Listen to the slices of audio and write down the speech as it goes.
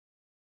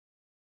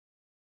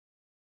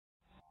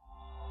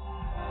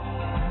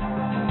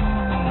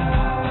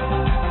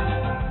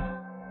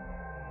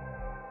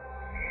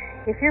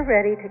If you're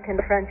ready to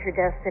confront your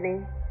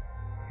destiny,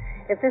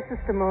 if this is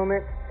the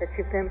moment that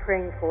you've been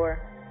praying for,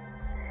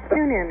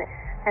 tune in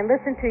and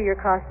listen to your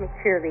cosmic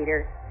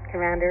cheerleader,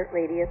 Commander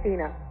Lady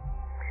Athena,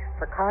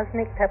 for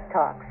cosmic pep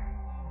talks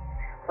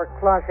for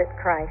Closet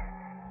Christ.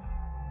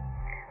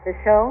 The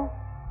show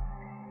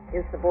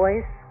is the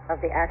voice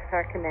of the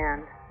Ashtar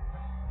Command.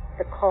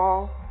 The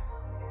call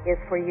is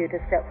for you to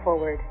step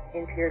forward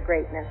into your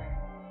greatness.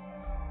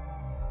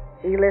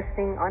 Be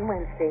listening on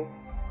Wednesday.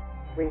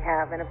 We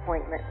have an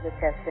appointment with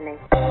destiny.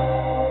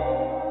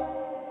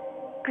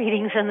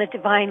 Greetings in the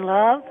divine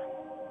love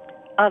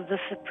of the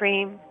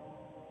Supreme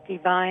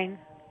Divine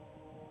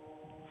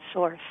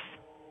Source,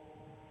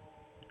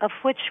 of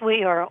which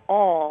we are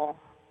all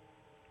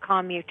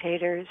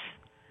commutators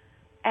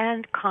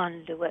and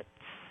conduits.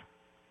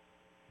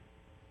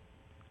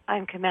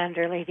 I'm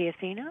Commander Lady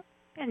Athena,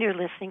 and you're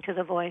listening to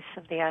the voice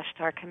of the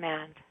Ashtar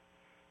Command,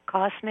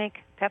 Cosmic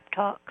Pep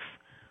Talks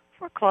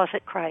for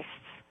Closet Christs.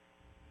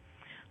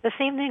 This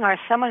evening, our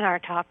seminar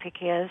topic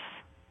is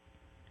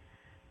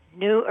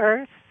New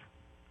Earth,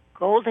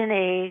 Golden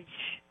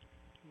Age,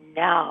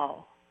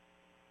 Now.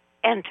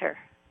 Enter.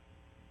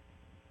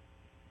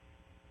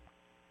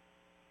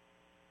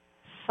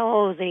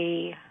 So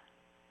the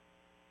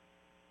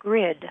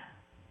grid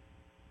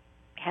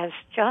has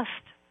just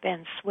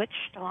been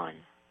switched on.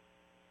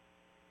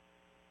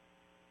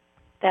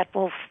 That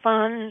will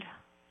fund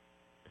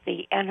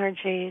the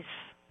energies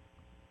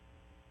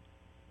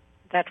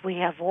that we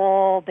have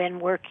all been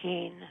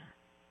working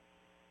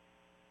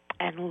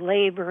and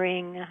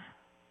laboring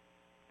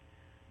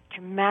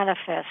to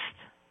manifest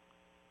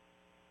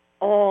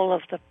all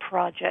of the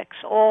projects,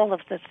 all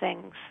of the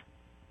things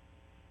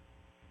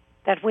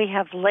that we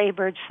have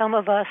labored. Some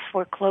of us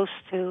for close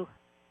to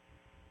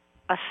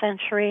a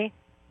century,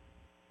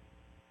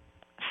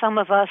 some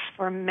of us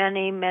for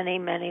many, many,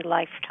 many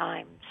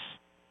lifetimes.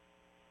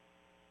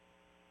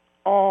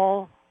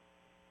 All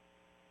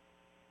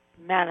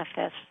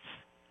manifests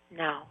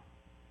now.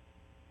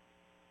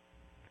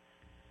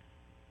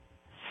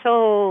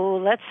 So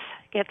let's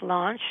get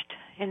launched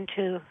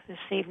into this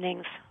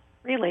evening's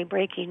really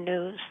breaking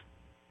news,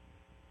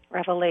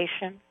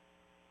 revelation,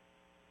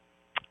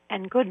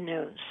 and good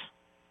news.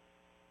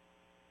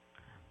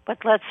 But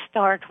let's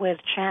start with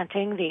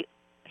chanting the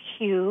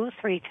hue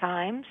 3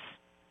 times,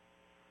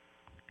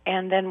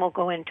 and then we'll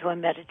go into a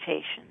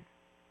meditation.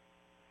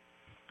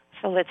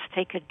 So let's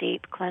take a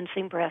deep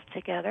cleansing breath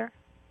together.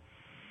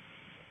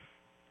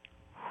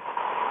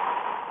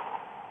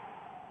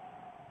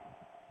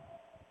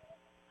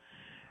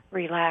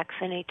 Relax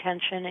any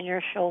tension in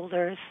your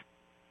shoulders.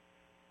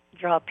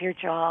 Drop your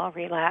jaw,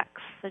 relax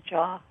the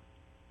jaw.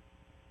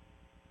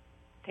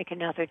 Take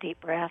another deep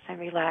breath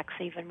and relax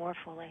even more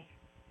fully.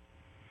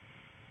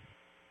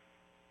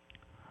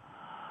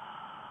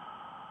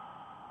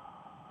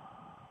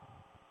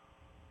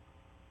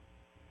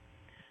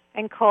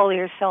 And call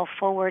yourself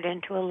forward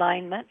into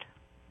alignment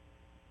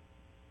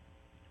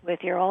with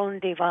your own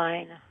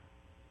divine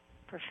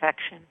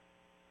perfection.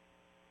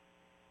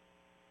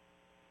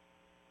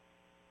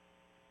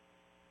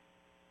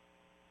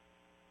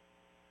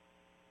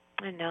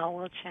 And now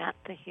we'll chant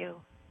the hue.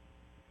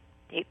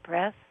 Deep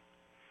breath.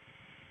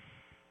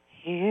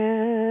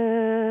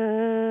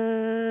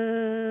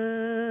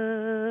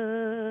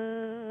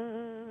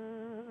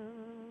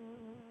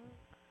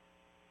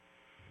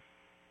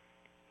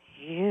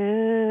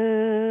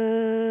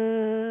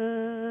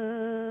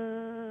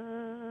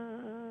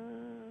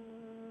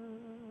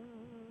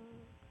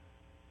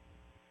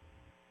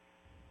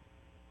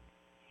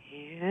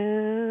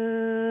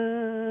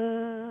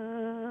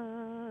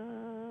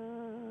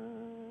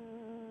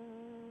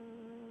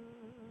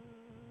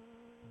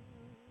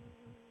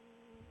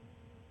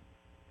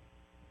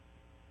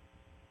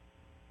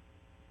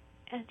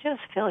 And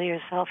just feel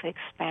yourself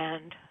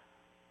expand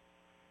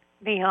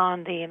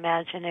beyond the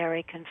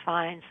imaginary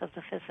confines of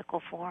the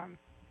physical form.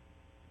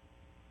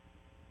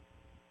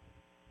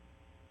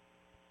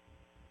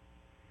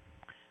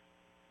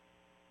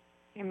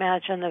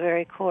 Imagine the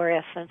very core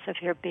essence of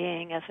your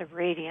being as a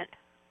radiant,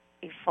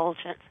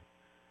 effulgent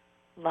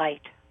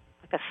light,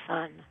 like a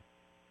sun,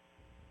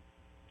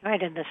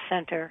 right in the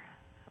center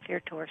of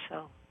your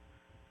torso.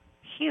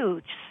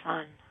 Huge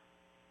sun.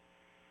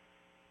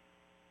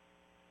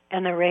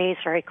 And the rays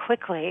very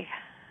quickly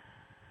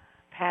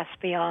pass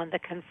beyond the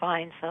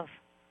confines of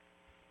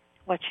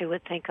what you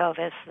would think of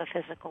as the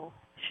physical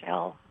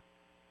shell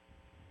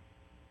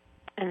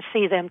and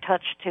see them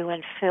touch to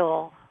and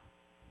fill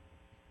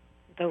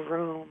the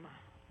room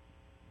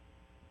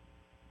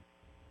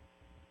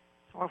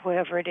or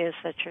wherever it is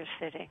that you're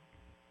sitting.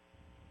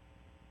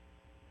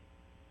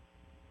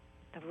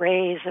 The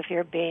rays of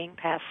your being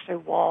pass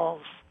through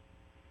walls,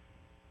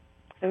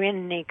 through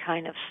any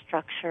kind of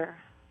structure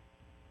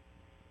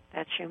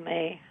that you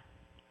may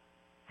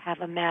have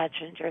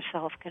imagined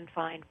yourself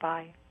confined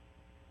by.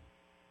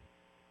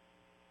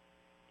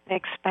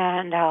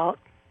 Expand out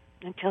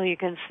until you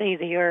can see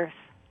the earth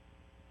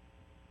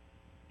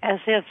as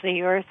if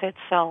the earth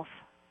itself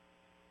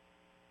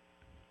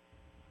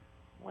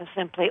was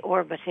simply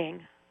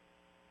orbiting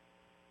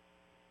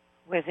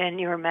within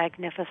your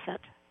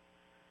magnificent,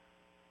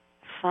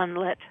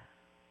 sunlit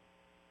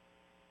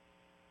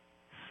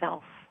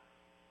self.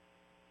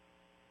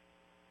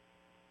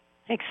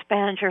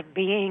 Expand your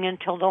being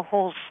until the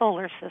whole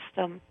solar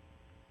system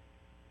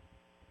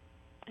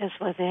is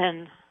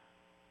within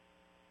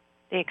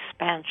the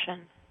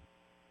expansion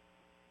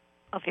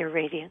of your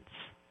radiance.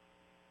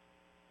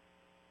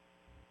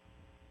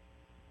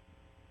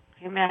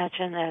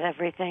 Imagine that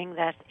everything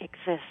that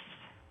exists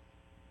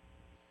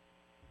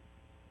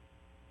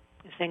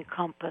is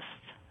encompassed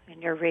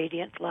in your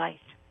radiant light.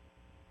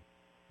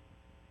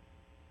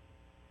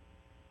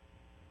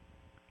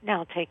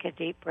 Now take a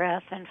deep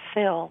breath and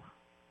fill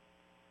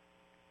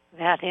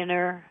that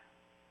inner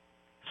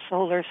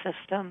solar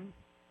system,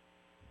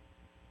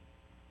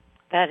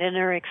 that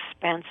inner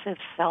expansive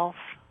self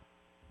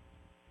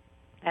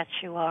that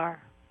you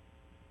are,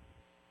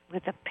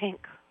 with the pink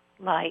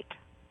light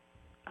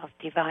of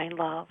divine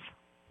love.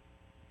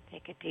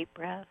 Take a deep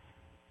breath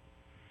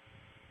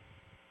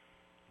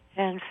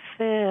and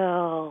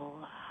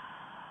fill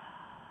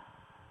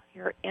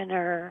your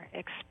inner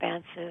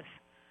expansive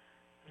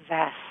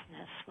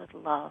vastness with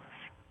love.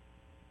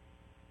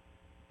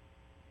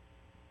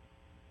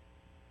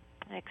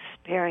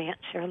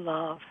 Experience your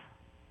love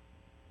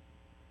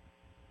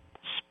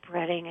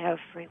spreading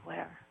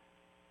everywhere.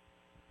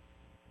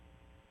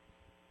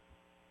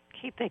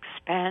 Keep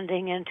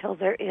expanding until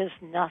there is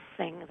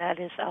nothing that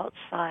is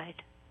outside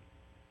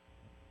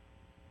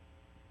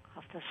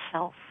of the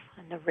self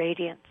and the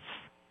radiance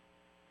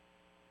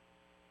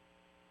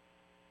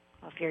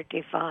of your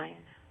divine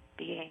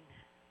being.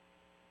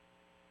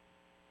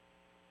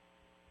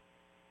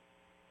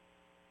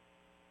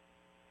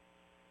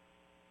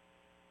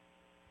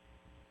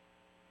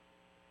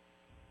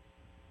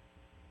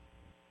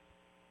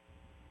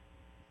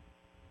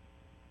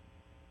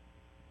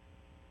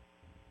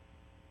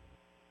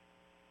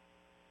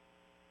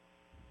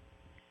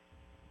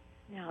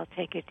 Now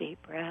take a deep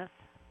breath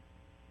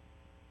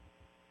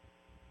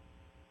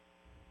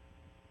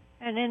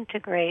and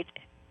integrate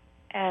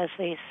as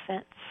a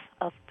sense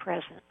of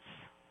presence.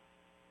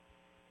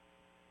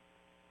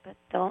 But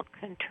don't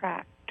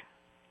contract.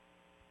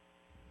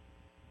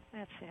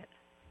 That's it.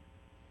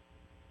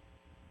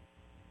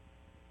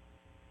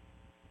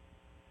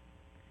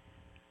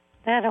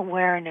 That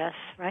awareness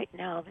right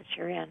now that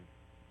you're in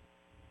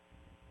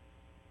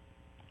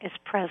is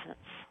presence.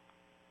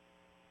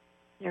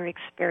 You're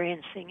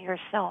experiencing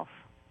yourself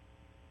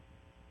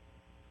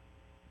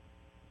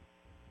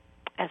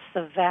as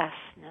the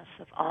vastness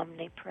of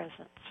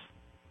omnipresence,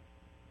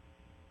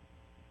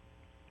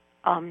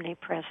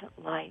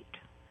 omnipresent light,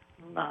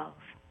 love.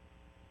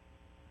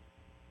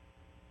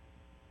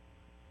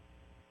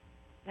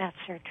 That's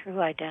your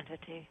true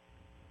identity.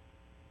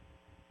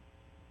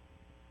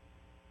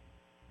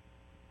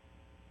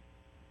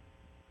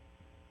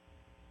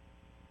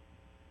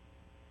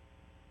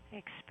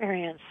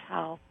 Experience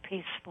how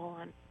peaceful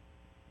and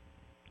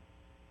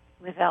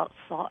without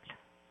thought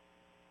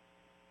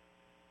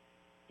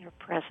your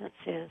presence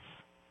is.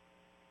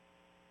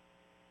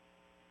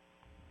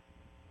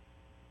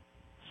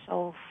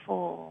 So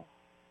full,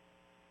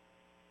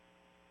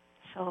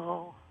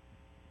 so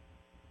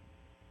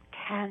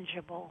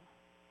tangible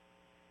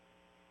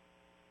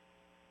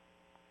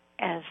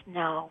as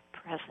now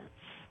presence.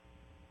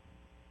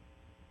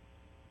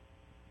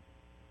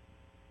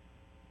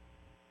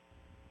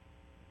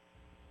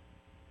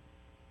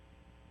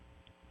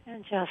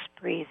 And just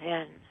breathe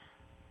in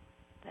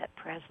that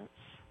presence.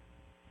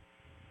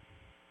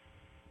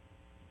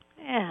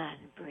 And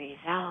breathe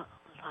out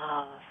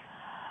love.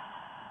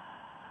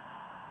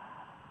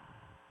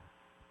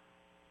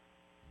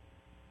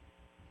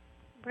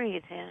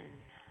 Breathe in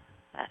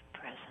that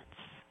presence.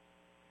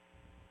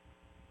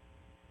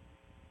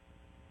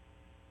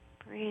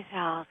 Breathe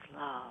out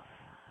love.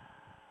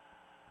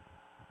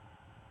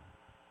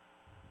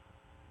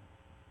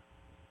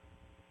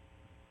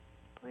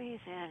 Breathe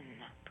in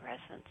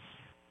presence.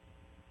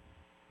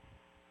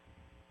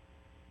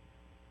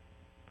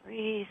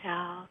 Breathe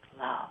out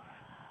love.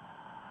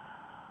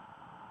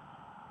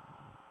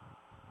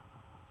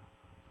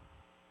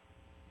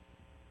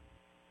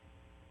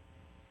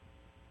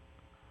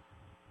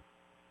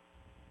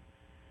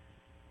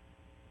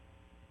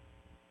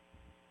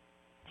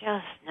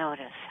 Just notice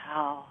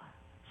how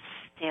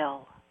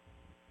still,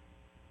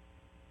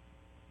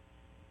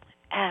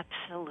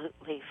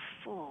 absolutely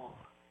full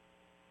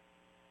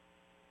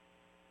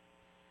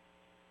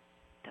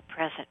the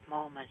present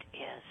moment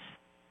is.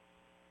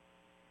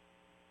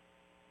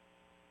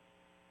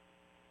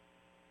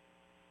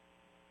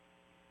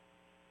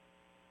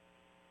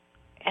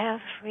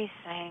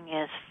 Everything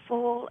is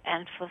full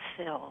and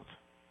fulfilled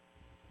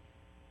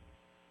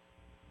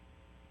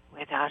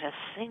without a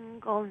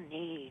single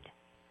need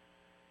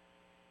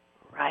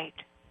right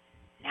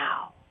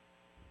now.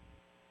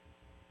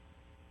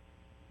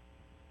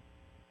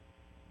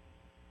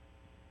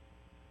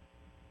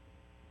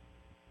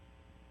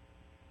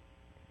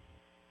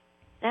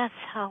 That's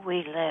how we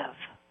live.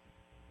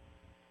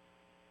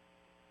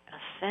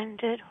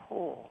 Ascended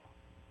whole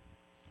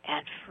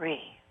and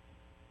free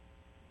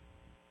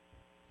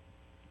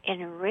in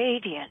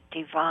radiant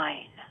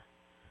divine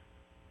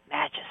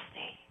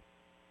majesty.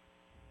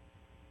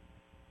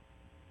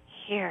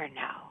 Here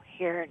now,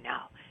 here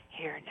now,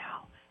 here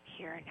now,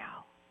 here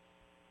now.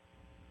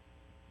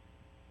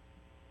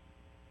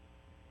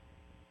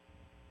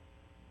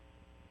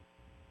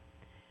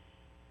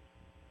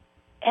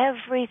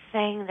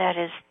 Everything that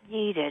is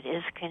needed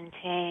is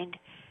contained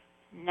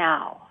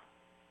now.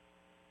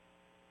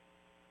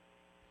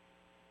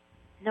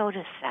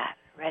 Notice that.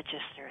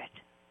 Register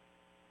it.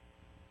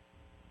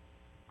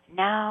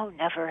 Now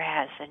never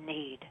has a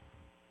need.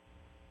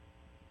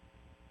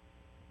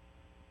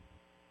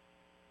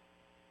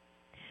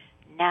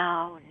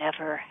 Now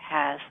never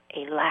has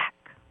a lack.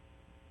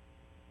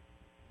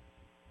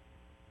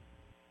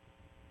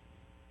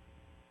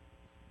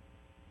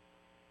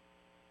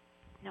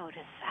 Notice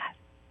that.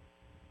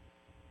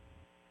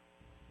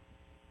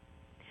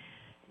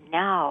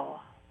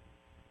 Now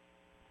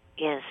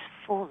is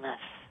fullness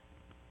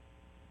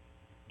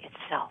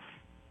itself.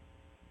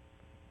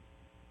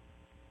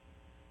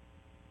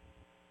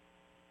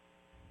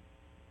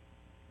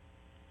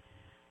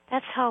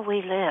 That's how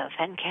we live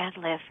and can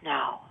live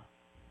now.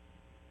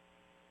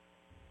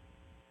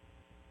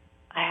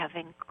 I have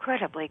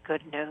incredibly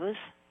good news.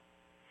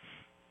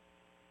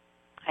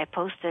 I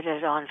posted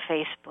it on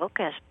Facebook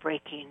as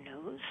breaking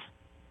news.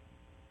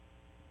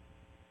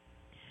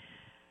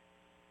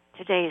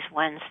 Today's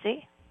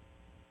Wednesday.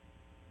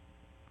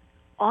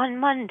 On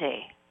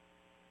Monday,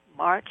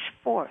 March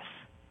 4th,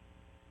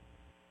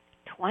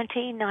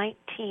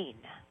 2019,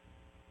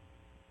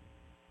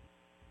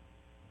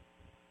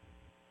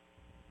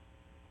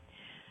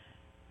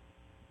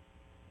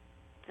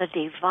 the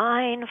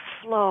divine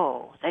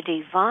flow, the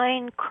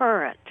divine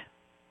current,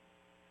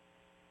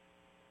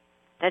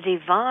 the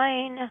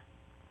divine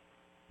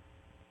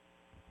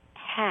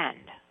hand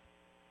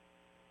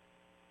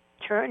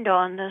turned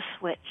on the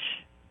switch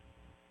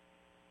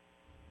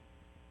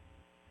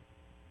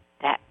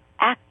that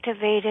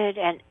activated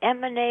and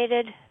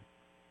emanated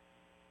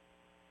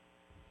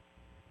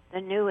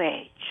the New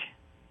Age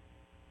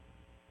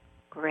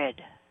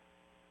grid,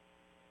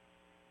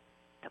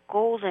 the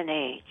Golden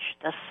Age,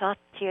 the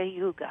Satya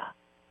Yuga,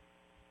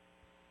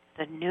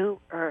 the New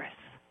Earth.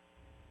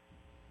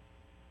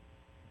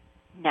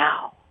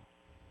 Now.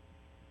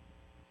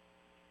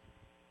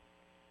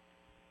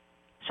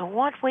 So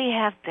what we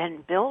have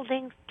been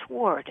building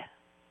toward,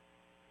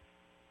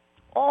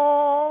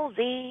 all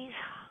these,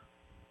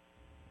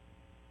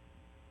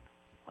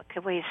 what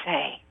could we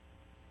say,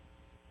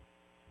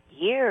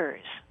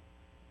 years,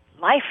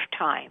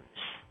 lifetimes,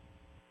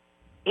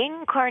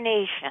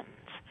 incarnations,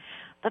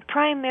 but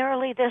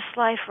primarily this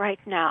life right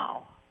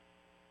now,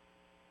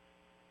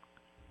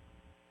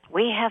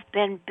 we have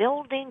been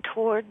building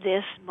toward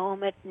this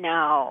moment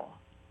now,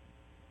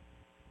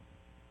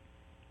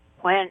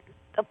 when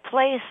the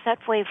place that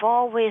we've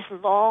always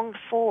longed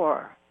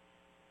for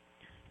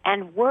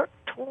and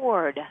worked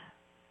toward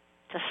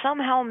to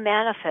somehow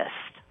manifest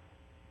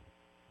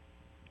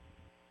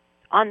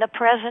on the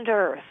present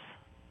earth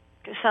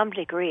to some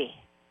degree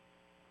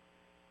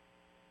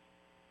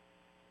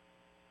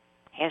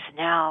is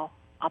now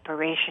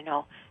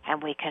operational,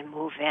 and we can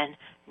move in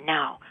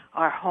now.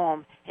 Our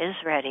home is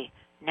ready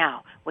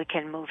now. We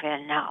can move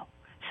in now.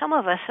 Some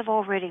of us have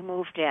already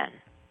moved in.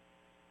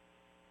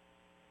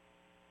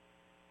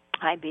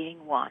 I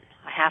being one.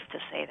 I have to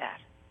say that.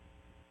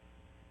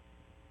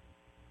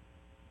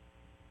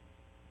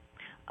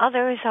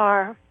 Others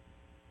are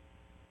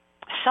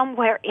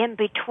somewhere in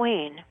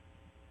between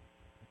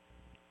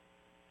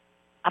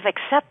of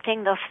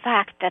accepting the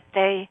fact that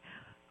they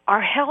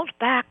are held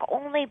back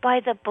only by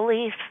the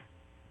belief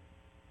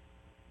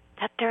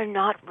that they're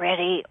not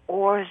ready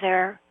or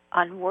they're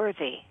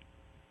unworthy.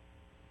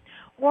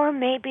 Or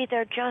maybe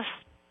they're just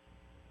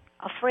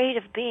afraid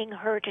of being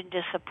hurt and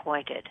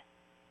disappointed.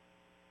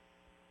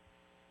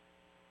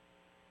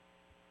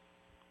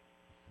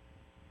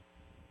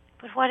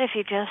 But what if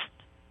you just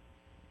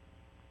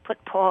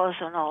put pause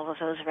on all of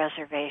those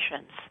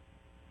reservations?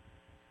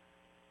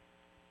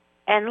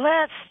 And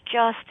let's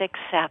just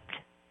accept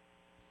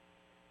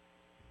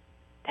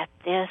that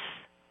this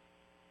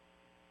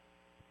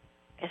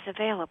is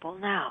available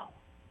now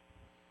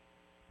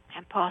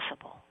and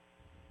possible.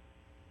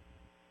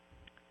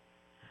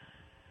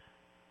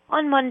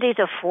 On Monday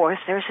the 4th,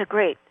 there's a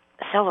great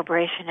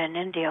celebration in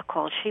India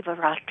called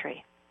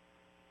Shivaratri.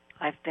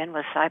 I've been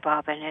with Sai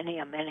Baba in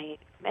India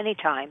many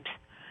times,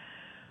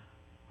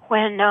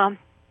 when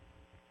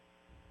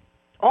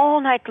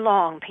all night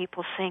long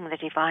people sing the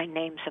divine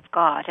names of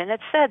God. And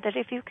it's said that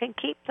if you can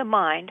keep the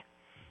mind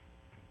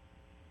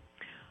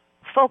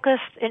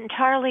focused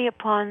entirely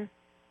upon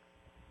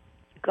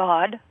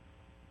God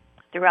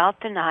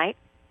throughout the night,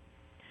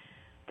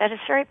 that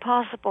it's very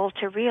possible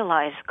to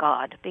realize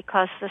God,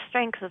 because the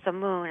strength of the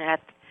moon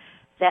at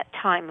that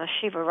time of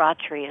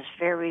Shivaratri is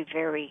very,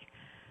 very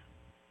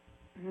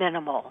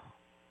minimal.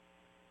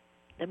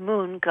 The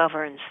moon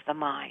governs the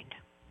mind.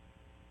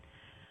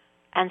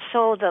 And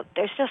so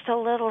there's just a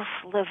little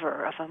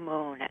sliver of a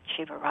moon at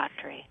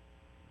Shivaratri.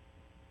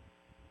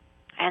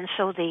 And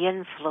so the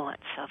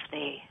influence of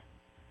the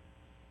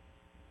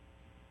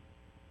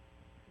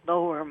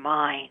lower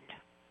mind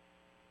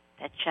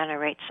that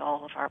generates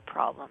all of our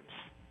problems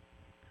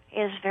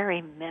is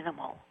very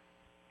minimal.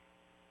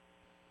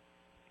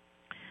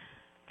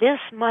 This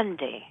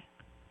Monday,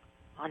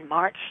 on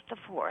March the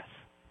 4th,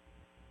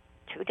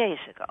 2.5 days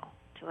ago,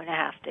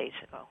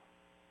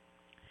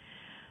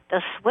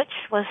 the switch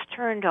was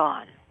turned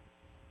on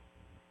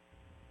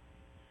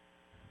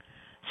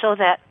so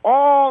that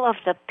all of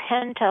the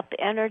pent-up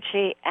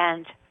energy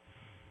and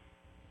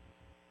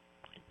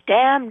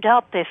dammed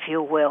up, if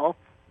you will,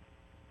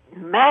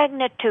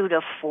 magnitude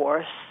of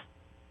force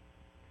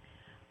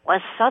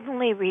was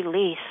suddenly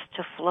released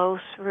to flow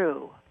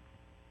through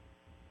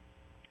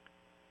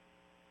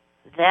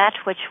that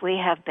which we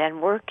have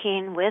been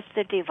working with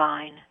the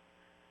divine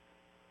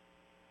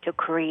to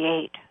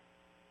create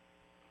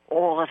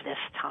all of this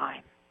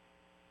time.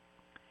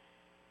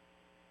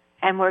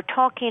 And we're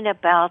talking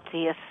about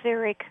the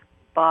etheric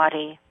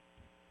body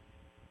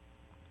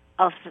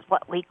of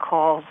what we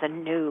call the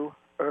new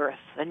Earth,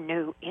 the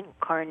new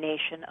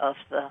incarnation of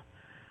the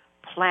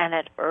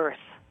planet Earth.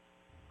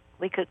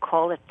 We could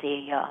call it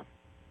the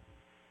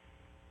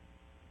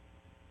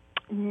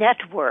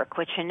network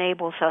which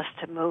enables us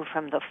to move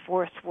from the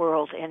fourth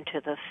world into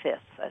the fifth,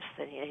 as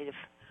the native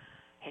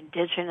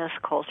indigenous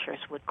cultures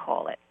would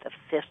call it, the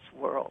fifth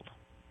world.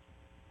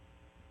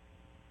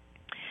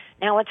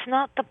 Now, it's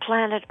not the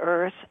planet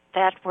Earth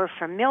that we're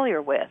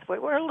familiar with.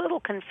 We're a little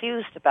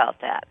confused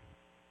about that.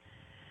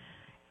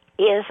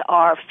 Is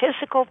our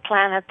physical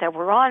planet that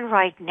we're on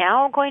right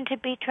now going to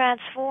be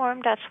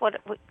transformed? That's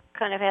what we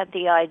kind of had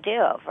the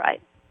idea of,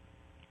 right?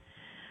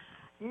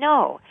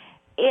 No,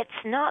 it's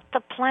not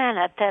the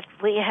planet that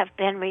we have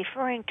been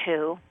referring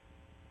to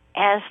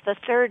as the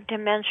third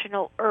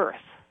dimensional Earth.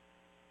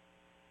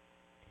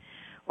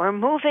 We're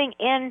moving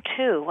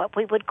into what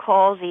we would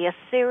call the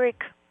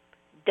etheric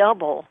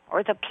double,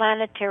 or the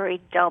planetary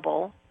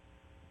double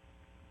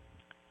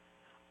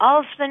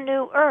of the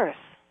new Earth,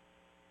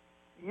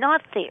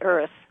 not the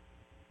Earth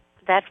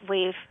that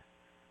we've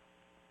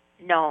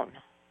known,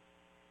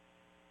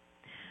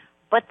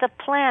 but the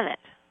planet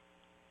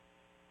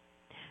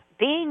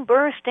being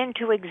birthed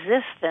into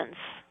existence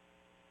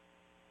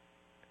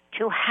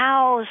to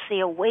house the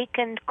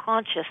awakened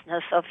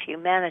consciousness of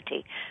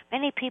humanity.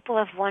 Many people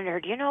have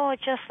wondered, it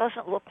just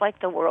doesn't look like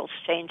the world's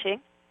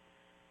changing.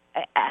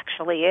 It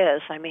actually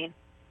is. I mean,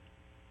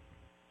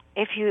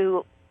 if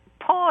you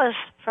pause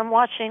from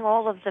watching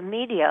all of the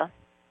media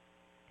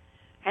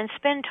and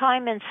spend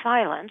time in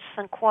silence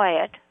and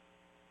quiet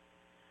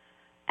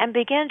and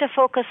begin to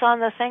focus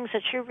on the things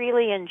that you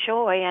really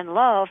enjoy and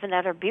love and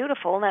that are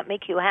beautiful and that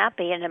make you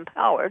happy and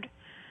empowered,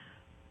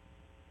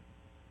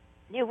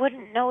 you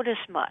wouldn't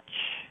notice much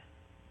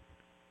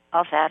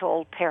of that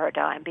old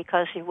paradigm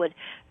because you would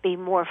be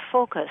more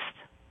focused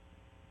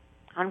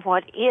on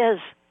what is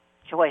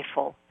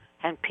joyful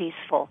and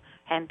peaceful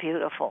and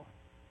beautiful.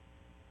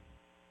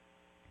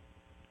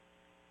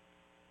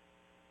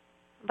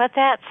 But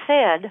that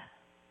said,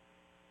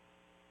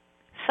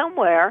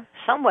 somewhere,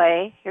 some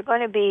way, you're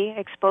going to be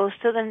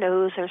exposed to the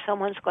news or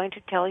someone's going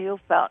to tell you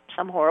about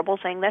some horrible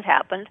thing that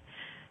happened,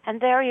 and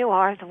there you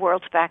are, the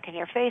world's back in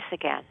your face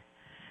again.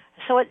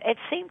 So it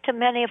seemed to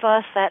many of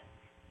us that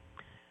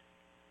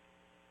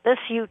this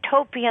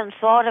utopian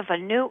thought of a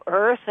new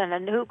Earth and a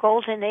new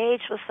golden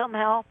age was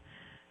somehow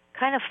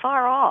kind of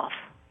far off.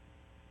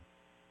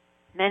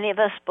 Many of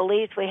us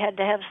believed we had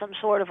to have some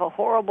sort of a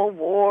horrible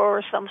war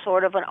or some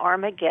sort of an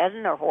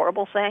Armageddon or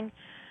horrible thing.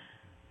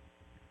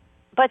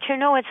 But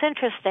it's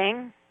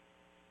interesting.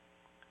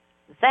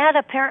 That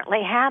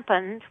apparently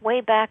happened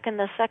way back in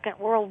the Second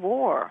World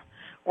War,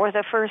 or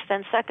the First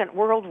and Second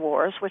World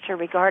Wars, which are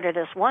regarded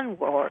as one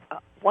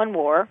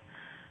war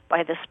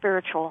by the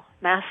spiritual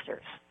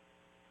masters.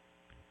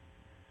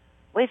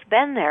 We've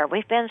been there.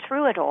 We've been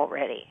through it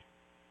already.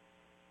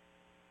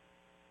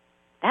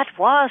 That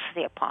was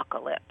the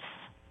apocalypse.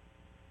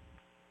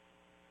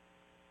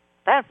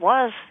 That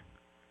was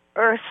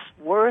Earth's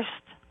worst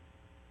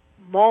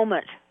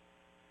moment,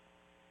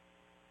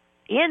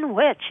 in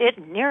which it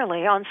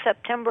nearly, on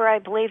September, I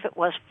believe it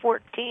was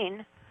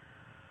 14,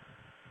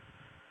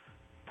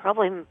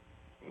 probably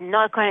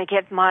not going to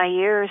get my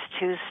years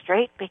too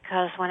straight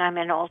because when I'm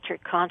in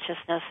altered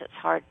consciousness, it's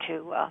hard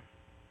to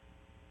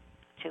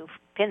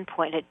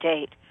pinpoint a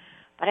date.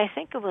 But I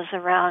think it was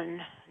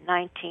around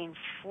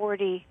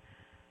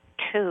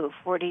 1942,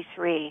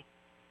 43,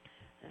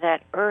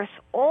 that Earth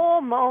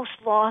almost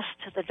lost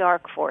to the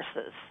dark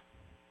forces.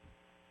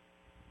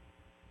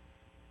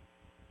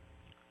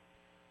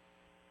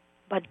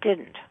 But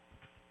didn't.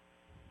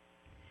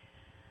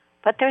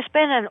 But there's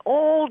been an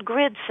old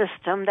grid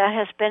system that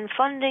has been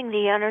funding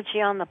the energy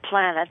on the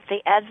planet,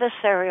 the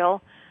adversarial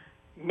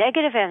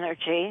negative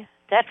energy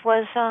that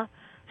was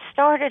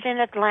started in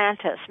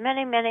Atlantis.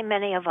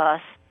 Many of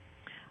us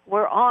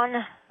were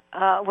on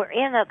were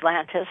in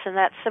Atlantis, and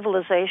that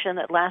civilization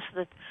that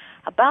lasted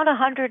about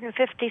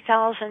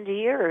 150,000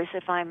 years,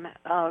 if I'm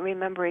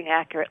remembering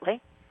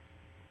accurately,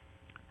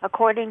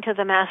 according to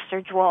the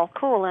Master Djwal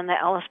Khul in the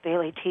Alice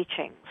Bailey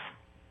teachings.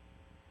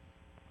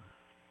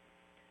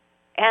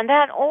 And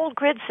that old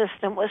grid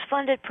system was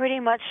funded pretty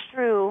much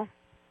through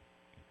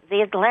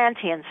the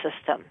Atlantean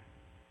system.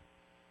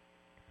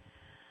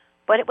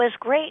 But it was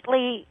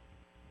greatly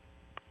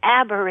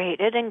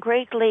aberrated and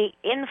greatly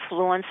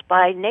influenced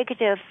by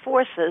negative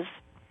forces,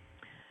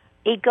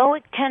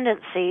 egoic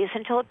tendencies,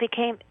 until it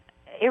became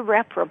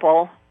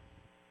irreparable,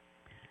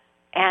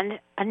 and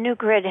a new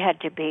grid had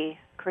to be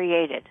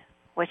created,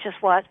 which is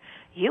what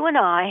you and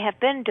I have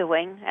been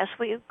doing as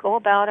we go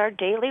about our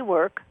daily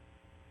work,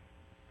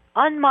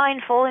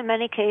 unmindful in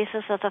many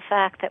cases of the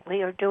fact that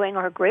we are doing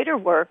our greater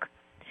work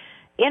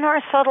in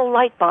our subtle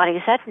light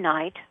bodies at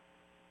night,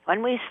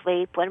 when we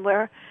sleep, when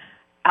we're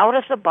out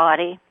of the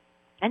body,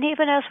 and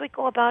even as we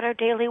go about our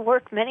daily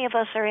work. Many of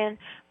us are in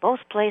both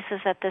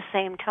places at the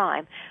same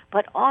time.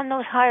 But on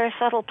those higher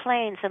subtle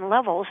planes and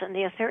levels in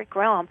the etheric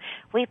realm,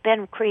 we've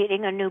been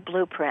creating a new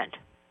blueprint,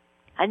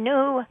 a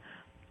new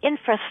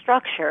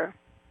infrastructure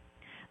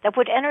that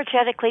would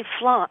energetically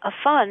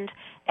fund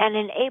and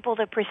enable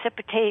the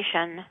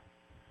precipitation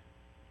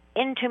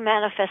into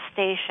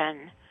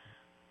manifestation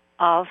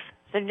of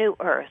the new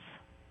earth,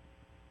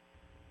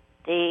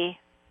 the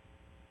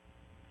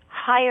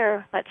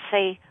higher, let's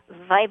say,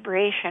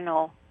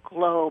 vibrational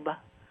globe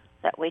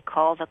that we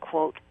call the,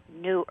 quote,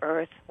 new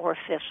earth or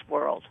fifth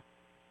world.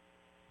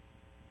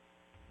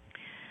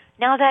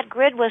 Now that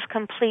grid was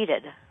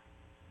completed,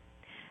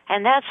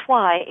 and that's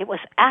why it was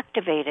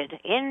activated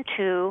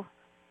into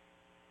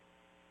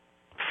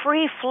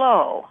free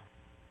flow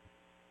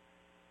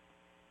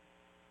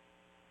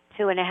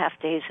 2.5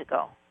 days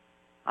ago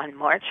on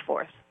March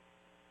 4th,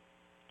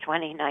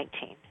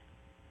 2019.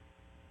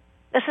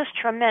 This is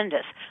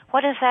tremendous.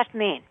 What does that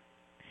mean?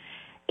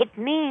 It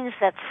means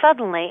that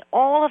suddenly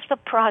all of the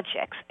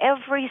projects,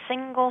 every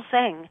single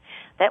thing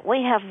that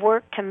we have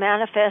worked to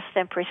manifest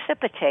and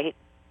precipitate,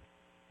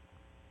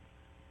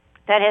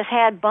 that has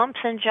had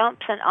bumps and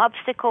jumps and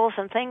obstacles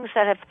and things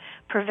that have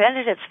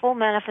prevented its full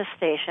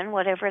manifestation,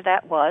 whatever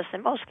that was,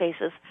 in most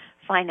cases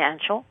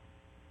financial,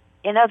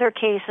 in other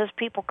cases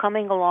people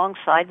coming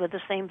alongside with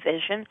the same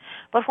vision,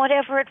 but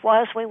whatever it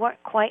was, we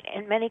weren't quite,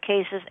 in many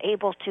cases,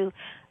 able to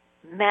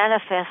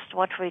manifest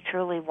what we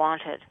truly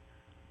wanted,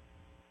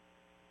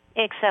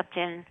 except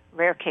in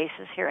rare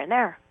cases here and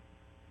there.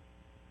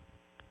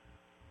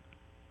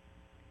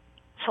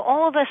 So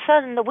all of a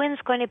sudden, the wind's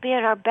going to be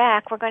at our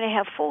back. We're going to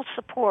have full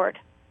support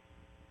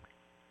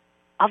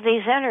of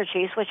these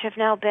energies, which have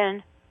now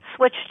been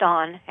switched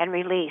on and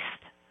released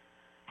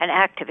and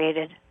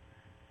activated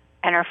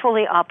and are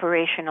fully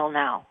operational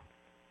now.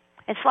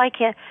 It's like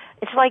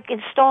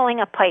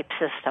installing a pipe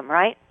system,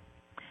 right?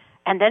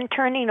 And then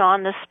turning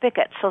on the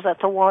spigot so that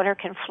the water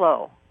can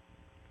flow.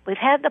 We've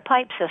had the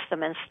pipe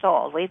system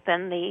installed. We've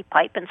been the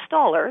pipe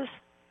installers.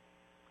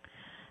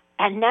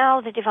 And now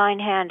the divine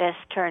hand has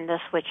turned the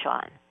switch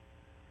on.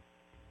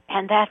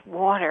 And that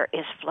water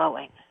is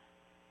flowing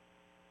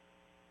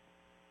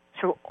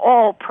through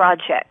all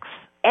projects,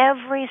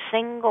 every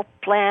single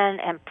plan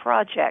and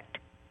project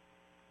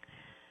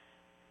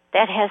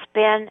that has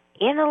been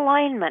in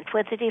alignment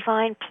with the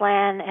divine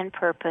plan and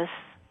purpose,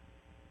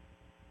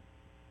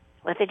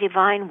 with the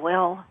divine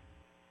will,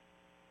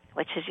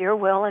 which is your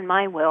will and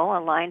my will,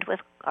 aligned with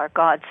our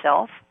God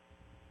self.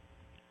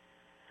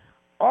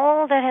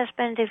 All that has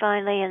been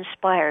divinely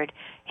inspired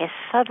is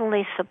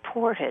suddenly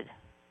supported.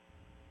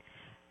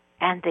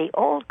 And the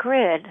old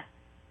grid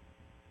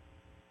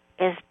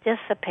is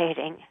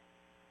dissipating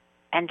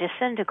and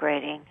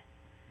disintegrating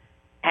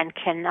and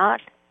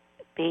cannot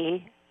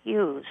be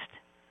used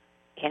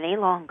any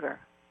longer.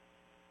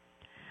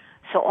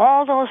 So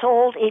all those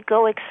old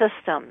egoic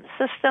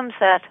systems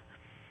that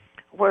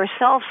were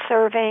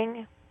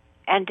self-serving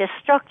and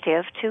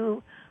destructive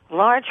to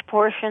large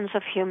portions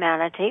of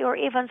humanity, or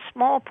even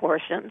small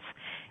portions,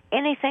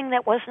 anything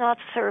that was not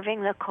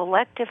serving the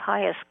collective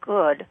highest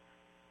good,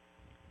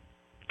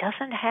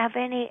 doesn't have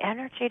any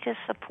energy to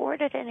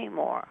support it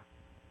anymore.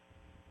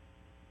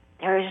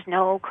 There is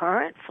no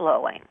current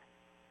flowing.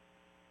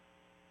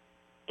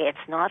 It's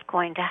not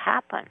going to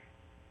happen.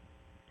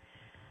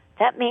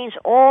 That means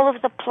all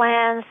of the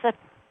plans that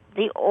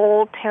the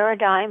old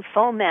paradigm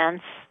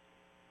foments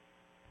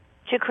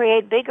to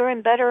create bigger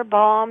and better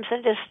bombs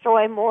and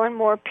destroy more and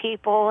more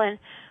people and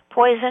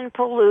poison,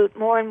 pollute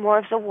more and more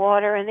of the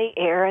water and the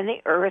air and the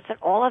earth and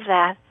all of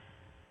that,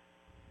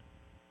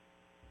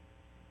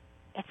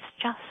 it's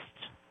just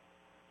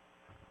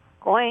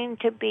going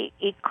to be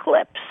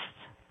eclipsed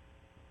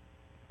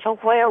to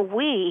where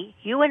we,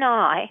 you and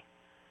I,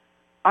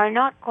 are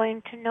not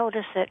going to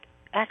notice it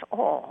at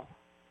all.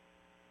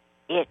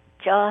 It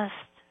just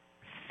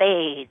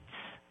fades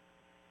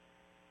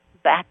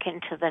back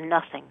into the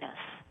nothingness.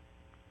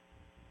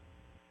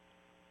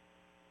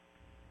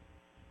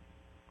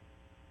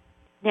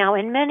 Now,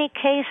 in many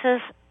cases,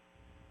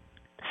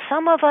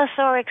 some of us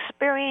are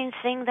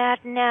experiencing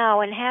that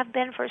now and have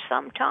been for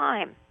some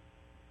time.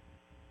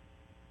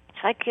 It's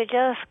like you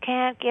just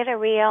can't get a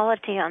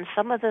reality on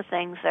some of the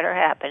things that are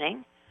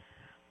happening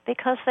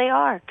because they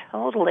are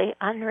totally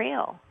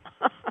unreal.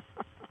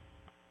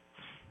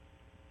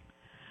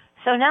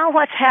 So now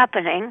what's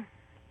happening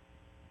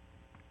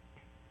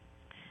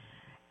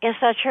is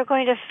that you're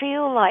going to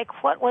feel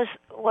like what was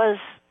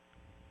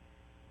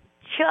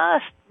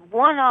just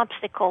one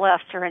obstacle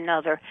after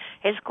another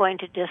is going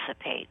to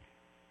dissipate.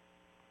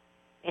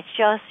 It's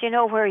just,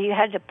 where you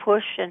had to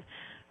push and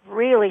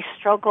really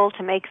struggle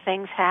to make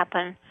things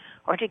happen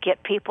or to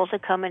get people to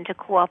come in to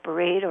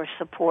cooperate or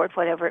support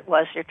whatever it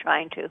was you're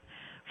trying to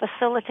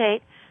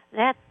facilitate,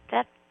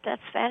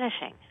 that's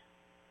vanishing.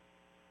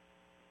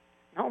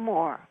 No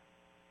more.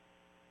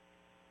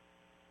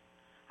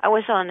 I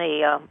was on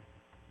a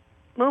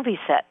movie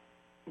set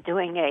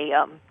doing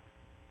a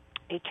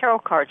tarot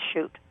card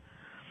shoot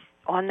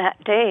on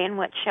that day in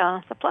which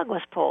the plug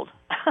was pulled.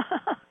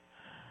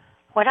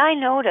 What I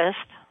noticed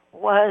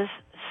was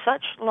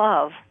such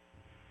love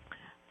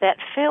that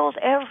filled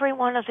every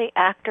one of the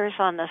actors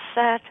on the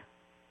set.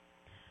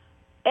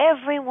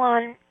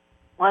 Everyone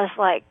was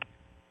like,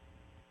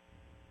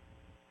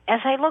 as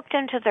I looked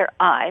into their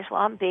eyes,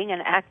 well, I'm being an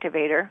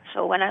activator,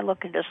 so when I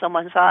look into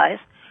someone's eyes,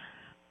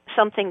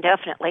 something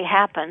definitely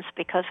happens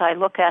because I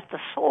look at the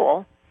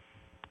soul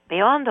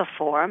beyond the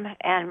form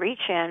and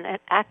reach in and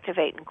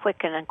activate and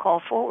quicken and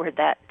call forward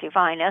that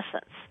divine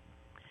essence.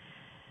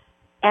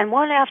 And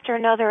one after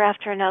another, as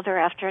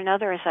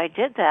I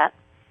did that,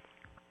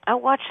 I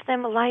watched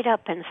them light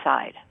up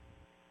inside.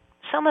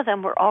 Some of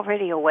them were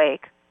already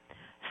awake,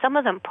 some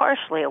of them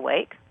partially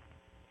awake,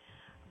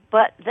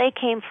 but they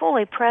came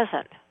fully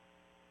present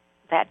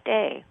that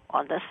day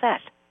on the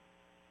set.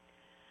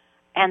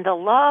 And the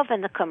love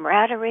and the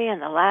camaraderie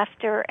and the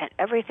laughter and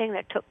everything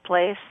that took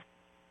place.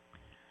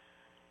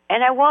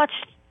 And I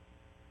watched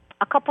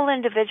a couple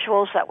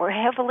individuals that were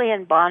heavily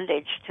in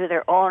bondage to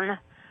their own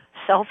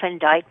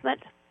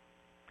self-indictment.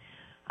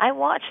 I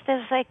watched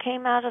as they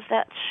came out of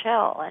that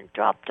shell and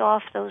dropped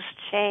off those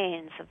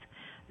chains of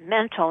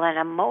mental and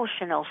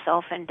emotional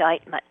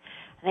self-indictment.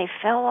 And they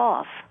fell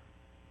off.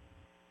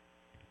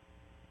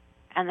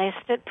 And they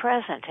stood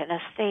present in a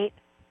state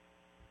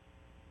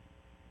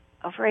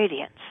of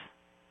radiance.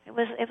 It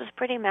was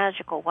pretty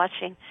magical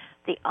watching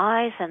the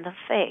eyes and the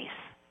face.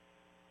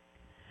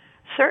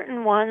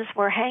 Certain ones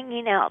were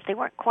hanging out. They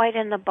weren't quite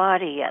in the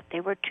body yet.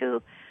 They were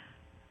too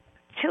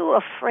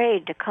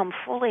afraid to come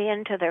fully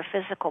into their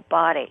physical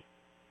body.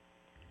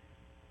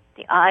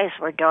 The eyes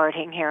were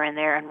darting here and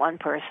there in one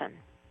person.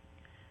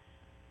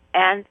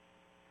 And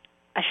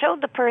I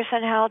showed the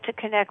person how to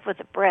connect with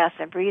the breath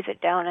and breathe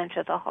it down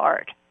into the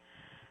heart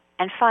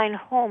and find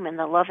home in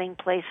the loving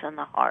place in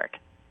the heart.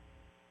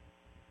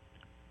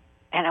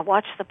 And I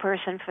watched the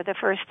person for the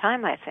first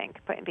time, I think,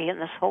 maybe in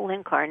this whole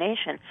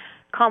incarnation,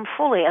 come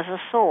fully as a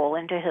soul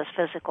into his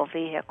physical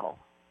vehicle.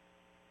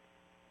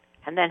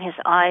 And then his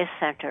eyes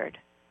centered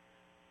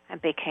and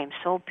became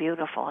so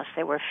beautiful as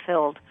they were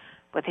filled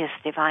with his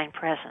divine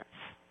presence.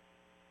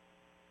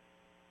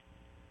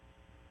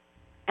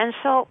 And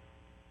so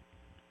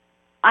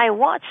I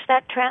watched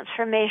that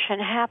transformation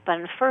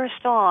happen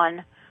first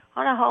on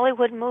a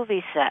Hollywood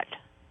movie set.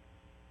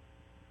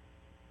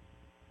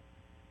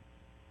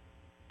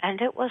 And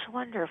it was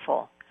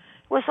wonderful.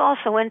 It was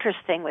also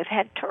interesting. We've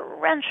had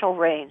torrential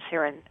rains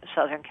here in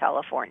Southern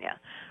California,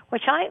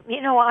 which I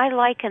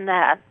liken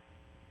that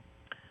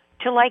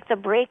to like the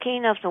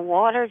breaking of the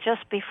water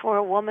just before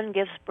a woman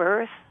gives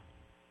birth.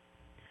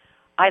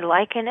 I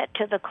liken it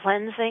to the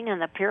cleansing and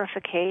the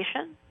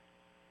purification.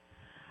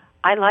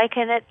 I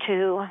liken it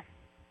to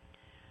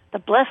the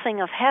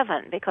blessing of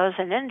heaven, because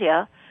in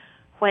India,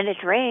 when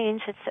it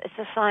rains, it's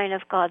a sign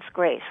of God's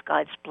grace,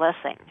 God's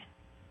blessing.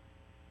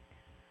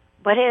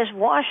 But it has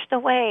washed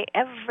away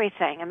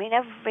everything. I mean,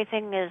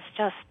 everything is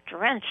just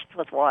drenched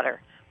with water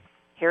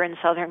here in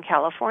Southern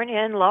California,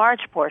 in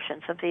large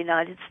portions of the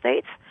United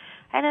States,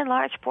 and in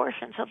large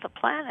portions of the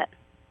planet.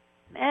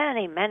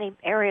 Many, many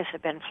areas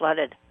have been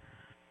flooded.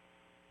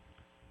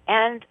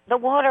 And the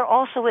water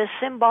also is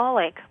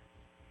symbolic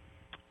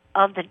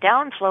of the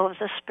downflow of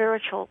the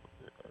spiritual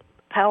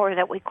power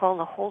that we call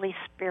the Holy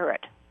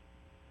Spirit,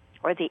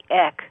 or the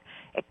Ek.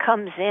 It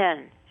comes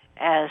in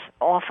as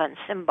often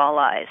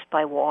symbolized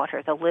by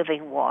water, the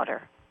living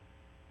water,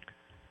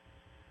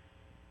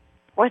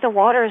 or the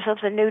waters of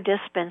the new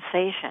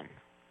dispensation.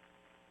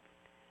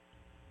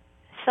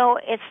 So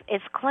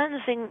it's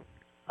cleansing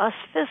us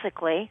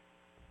physically,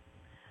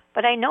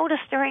 but I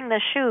noticed during the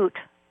shoot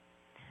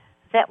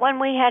that when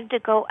we had to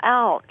go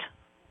out,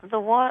 the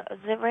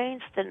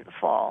rains didn't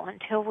fall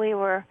until we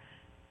were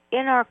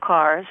in our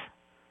cars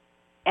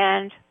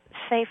and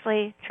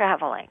safely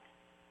traveling.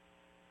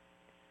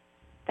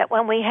 That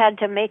when we had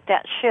to make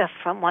that shift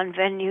from one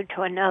venue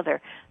to another,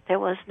 there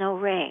was no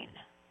rain.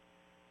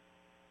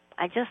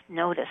 I just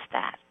noticed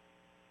that.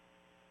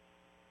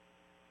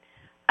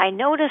 I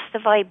noticed the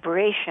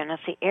vibration of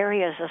the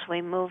areas as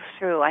we moved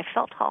through. I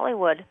felt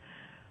Hollywood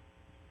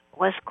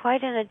was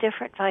quite in a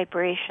different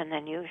vibration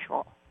than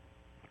usual.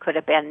 Could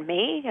have been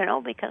me,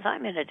 because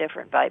I'm in a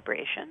different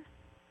vibration.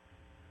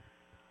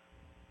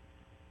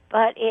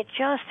 But it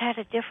just had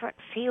a different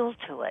feel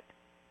to it.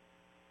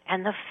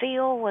 And the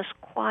feel was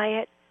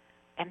quiet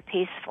and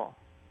peaceful.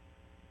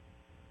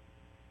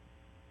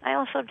 I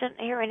also didn't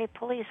hear any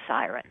police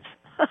sirens.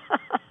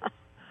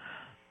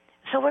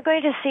 So we're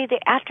going to see the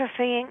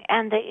atrophying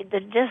and the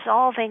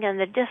dissolving and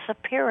the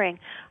disappearing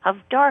of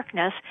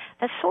darkness.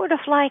 That's sort of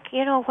like,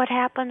 what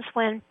happens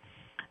when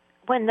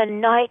the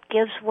night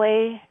gives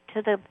way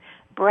to the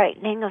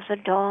brightening of the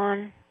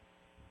dawn.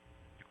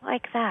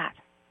 Like that.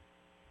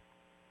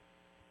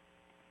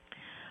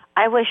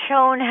 I was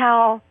shown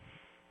how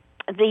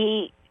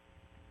the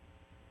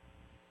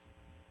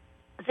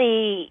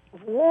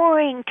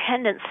warring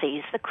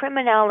tendencies, the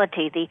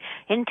criminality, the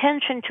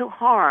intention to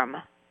harm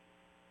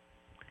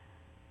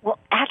will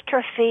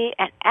atrophy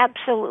and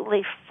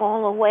absolutely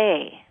fall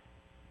away.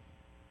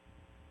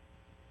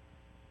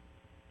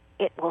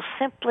 It will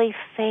simply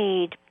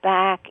fade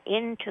back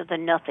into the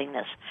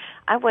nothingness.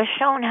 I was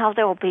shown how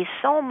there will be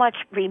so much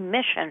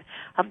remission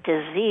of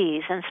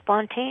disease and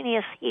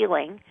spontaneous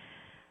healing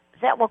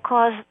that will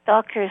cause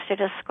doctors to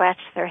just scratch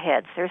their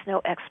heads. There's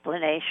no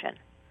explanation.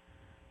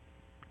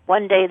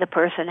 One day the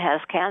person has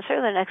cancer,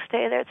 the next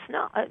day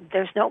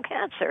there's no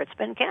cancer. It's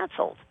been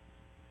canceled.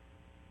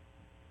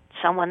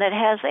 Someone that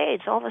has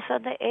AIDS, all of a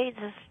sudden the AIDS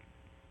is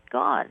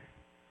gone.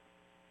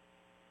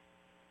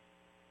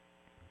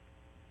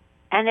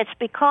 And it's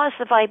because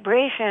the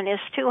vibration is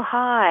too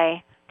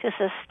high to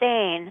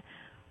sustain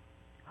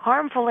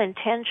harmful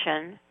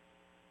intention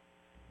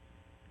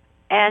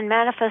and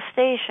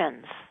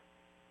manifestations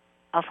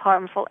of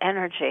harmful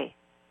energy,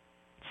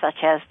 such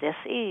as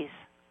dis-ease.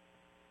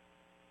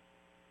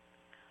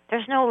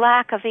 There's no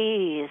lack of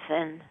ease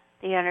in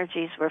the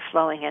energies we're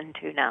flowing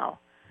into now.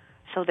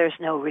 So there's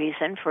no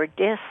reason for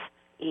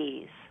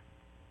dis-ease.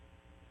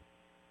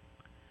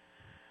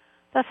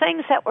 The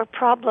things that were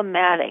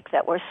problematic,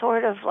 that were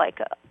sort of like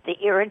the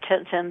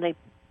irritant in the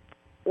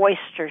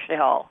oyster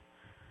shell,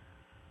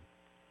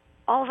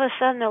 all of a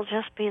sudden they'll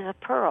just be the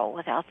pearl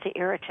without the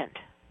irritant,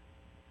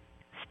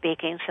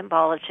 speaking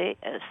symbolically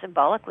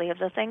of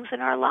the things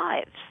in our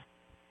lives.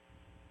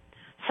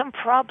 Some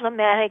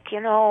problematic,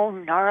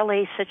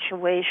 gnarly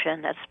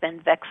situation that's been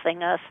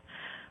vexing us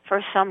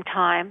for some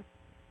time,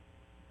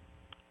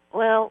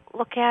 well,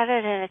 look at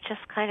it and it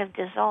just kind of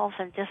dissolves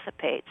and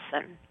dissipates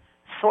and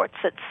sorts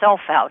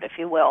itself out, if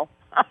you will.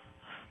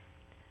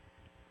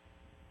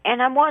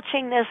 And I'm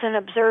watching this and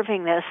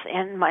observing this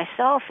in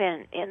myself,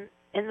 in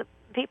the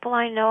people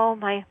I know,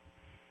 my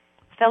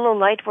fellow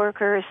light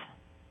workers.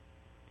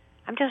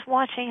 I'm just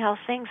watching how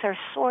things are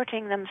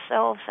sorting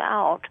themselves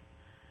out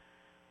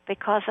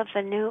because of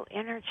the new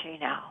energy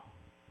now.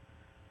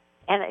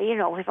 And,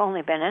 we've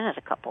only been in it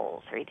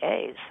 3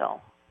 days,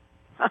 so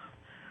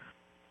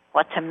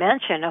what to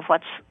mention of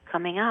what's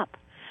coming up.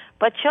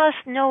 But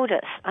just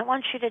notice. I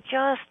want you to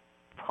just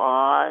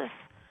pause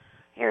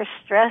your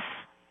stress,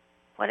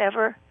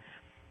 whatever,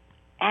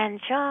 and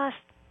just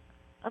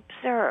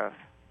observe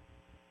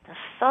the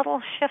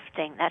subtle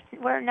shifting that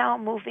we're now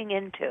moving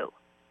into.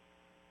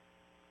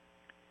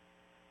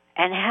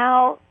 And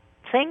how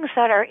things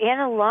that are in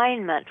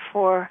alignment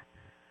for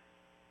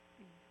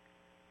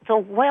the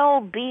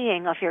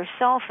well-being of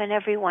yourself and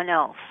everyone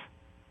else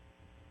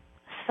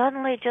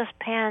suddenly just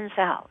pans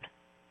out.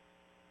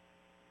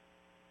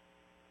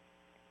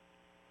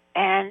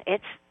 And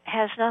it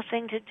has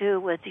nothing to do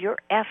with your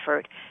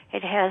effort.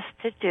 It has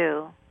to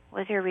do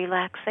with your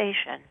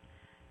relaxation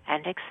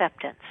and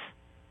acceptance.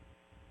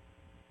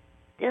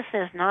 This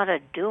is not a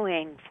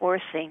doing,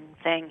 forcing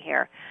thing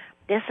here.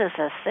 This is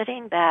a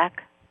sitting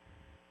back,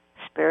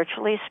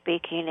 spiritually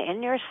speaking,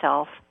 in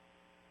yourself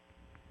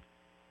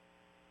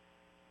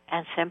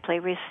and simply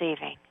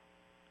receiving.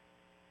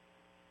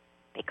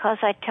 Because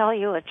I tell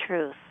you a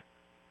truth,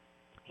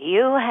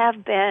 you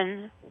have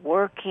been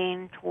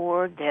working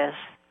toward this,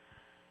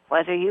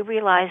 whether you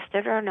realized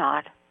it or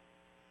not.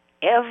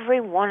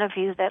 Every one of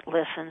you that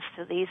listens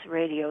to these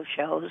radio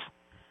shows,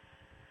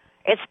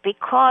 it's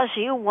because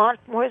you want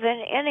more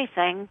than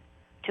anything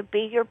to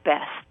be your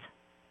best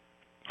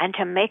and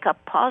to make a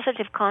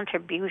positive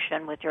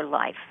contribution with your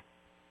life.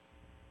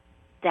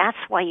 That's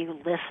why you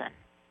listen.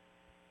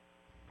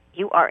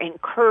 You are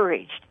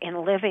encouraged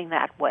in living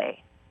that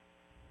way.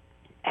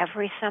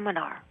 Every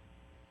seminar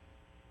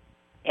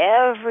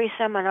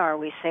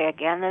we say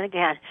again and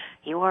again,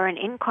 you are an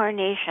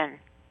incarnation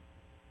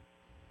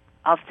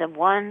of the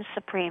one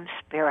Supreme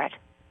Spirit.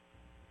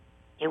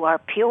 You are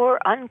pure,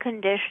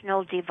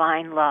 unconditional,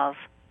 divine love.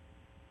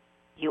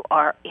 You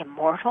are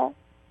immortal,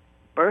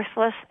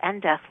 birthless,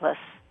 and deathless.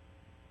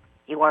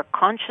 You are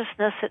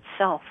consciousness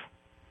itself.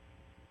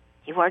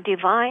 You are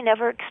divine,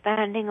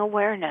 ever-expanding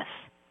awareness.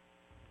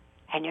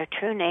 And your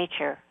true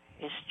nature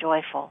is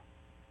joyful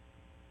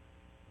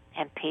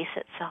and peace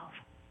itself.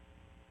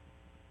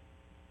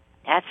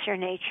 That's your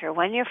nature.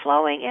 When you're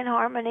flowing in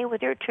harmony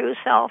with your true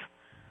self,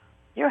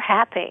 you're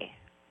happy.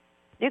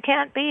 You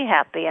can't be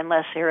happy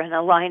unless you're in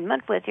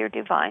alignment with your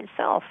divine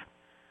self.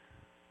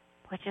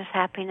 which is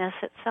happiness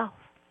itself.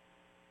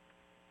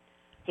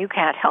 You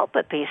can't help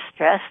but be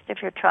stressed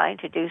if you're trying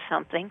to do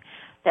something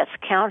that's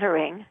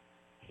countering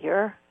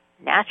your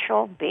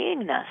natural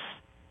beingness.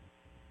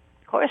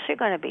 Of course you're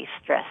going to be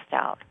stressed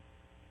out.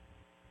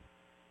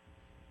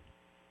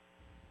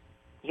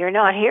 You're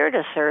not here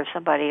to serve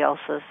somebody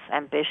else's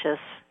ambitious,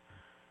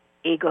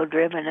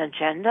 ego-driven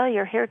agenda.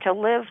 You're here to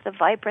live the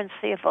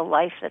vibrancy of a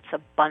life that's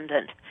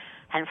abundant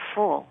and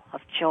full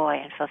of joy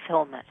and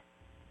fulfillment.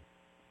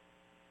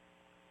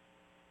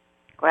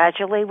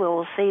 Gradually, we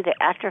will see the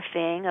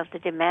atrophying of the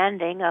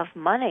demanding of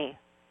money.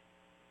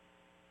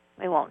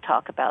 We won't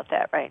talk about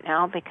that right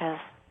now because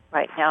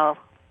right now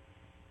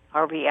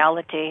our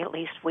reality, at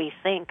least we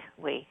think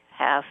we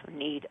have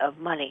need of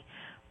money.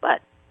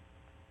 But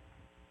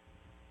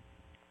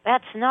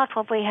that's not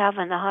what we have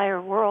in the higher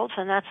worlds,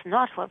 and that's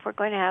not what we're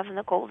going to have in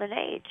the Golden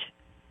Age.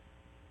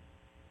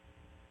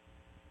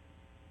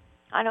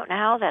 I don't know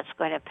how that's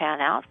going to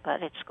pan out,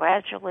 but it's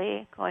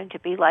gradually going to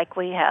be like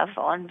we have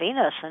on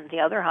Venus and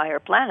the other higher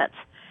planets,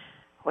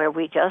 where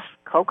we just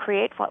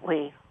co-create what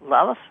we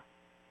love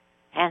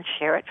and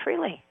share it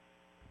freely.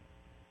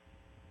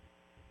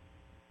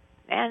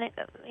 And,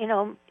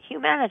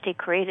 humanity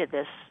created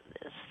this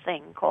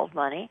thing called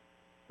money.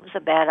 It was a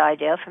bad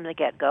idea from the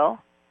get-go.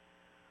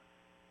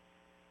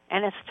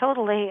 And it's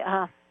totally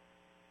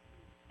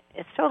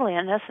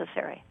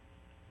unnecessary.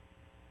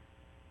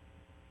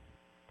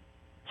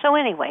 So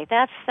anyway,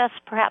 that's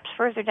perhaps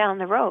further down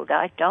the road.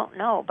 I don't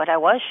know. But I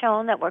was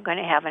shown that we're going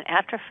to have an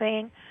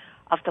atrophying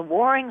of the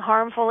warring,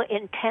 harmful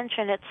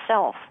intention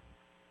itself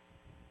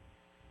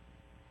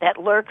that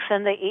lurks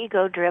in the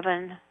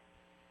ego-driven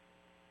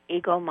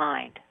ego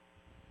mind.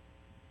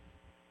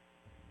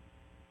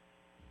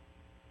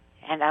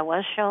 And I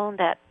was shown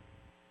that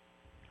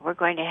we're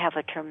going to have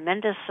a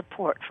tremendous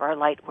support for our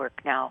light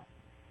work now,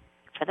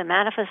 for the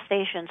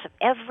manifestations of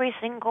every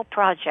single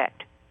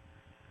project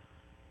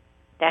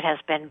that has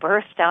been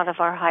birthed out of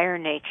our higher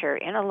nature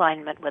in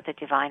alignment with the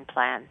divine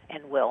plan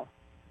and will.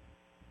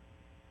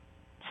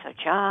 So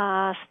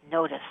just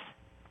notice.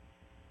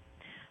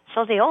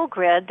 So the old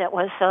grid that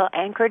was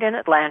anchored in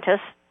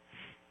Atlantis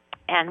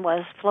and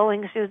was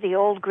flowing through the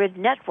old grid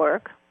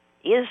network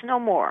is no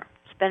more.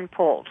 It's been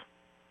pulled.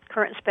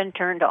 Current's been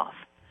turned off.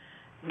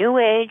 New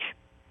Age,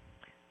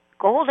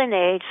 Golden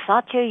Age,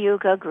 Satya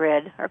Yuga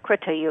grid, or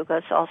Krita Yuga,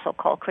 it's also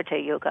called Krita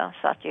Yuga,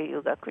 Satya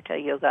Yuga, Krita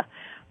Yuga,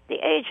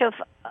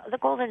 the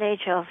Golden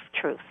Age of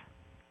truth.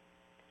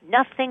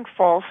 Nothing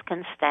false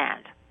can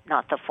stand.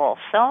 Not the false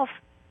self,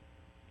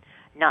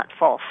 not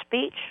false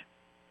speech,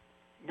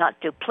 not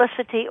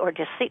duplicity or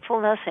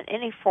deceitfulness in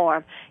any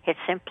form. It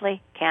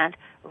simply can't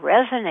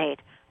resonate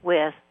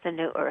with the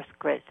new Earth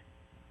grid.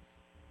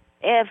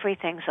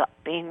 Everything's up,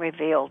 being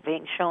revealed,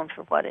 being shown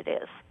for what it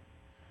is.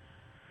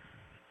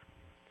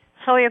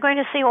 So you're going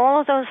to see all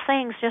of those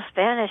things just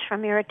vanish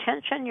from your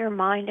attention, your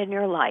mind, and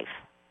your life.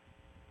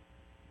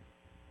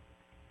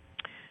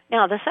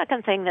 Now, the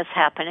second thing that's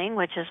happening,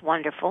 which is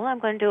wonderful, I'm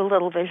going to do a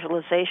little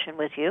visualization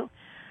with you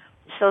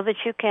so that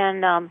you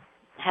can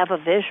have a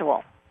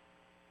visual.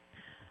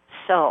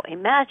 So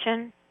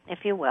imagine,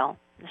 if you will,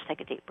 let's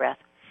take a deep breath,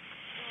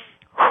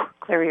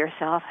 clear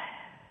yourself,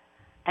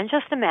 and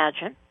just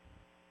imagine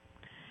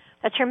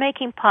that you're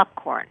making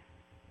popcorn.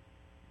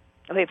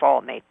 We've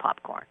all made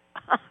popcorn.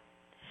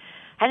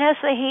 And as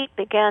the heat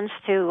begins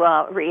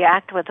to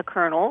react with the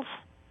kernels,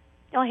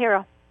 you'll hear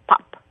a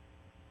pop.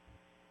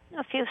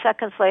 A few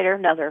seconds later,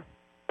 another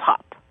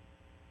pop.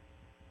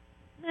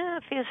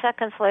 A few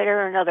seconds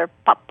later, another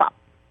pop, pop.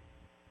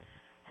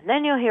 And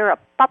then you'll hear a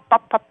pop,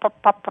 pop, pop,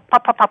 pop, pop, pop,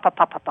 pop, pop, pop,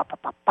 pop, pop,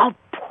 pop, pop, pop,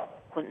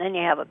 and then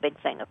you have a big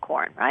thing of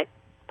corn, right?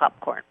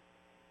 Popcorn.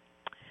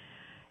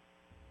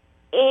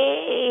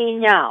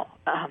 Now,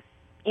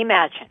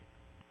 imagine.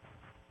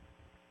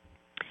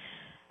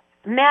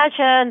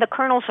 Imagine the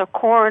kernels of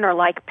corn are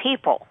like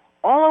people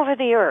all over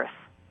the earth,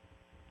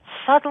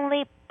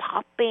 suddenly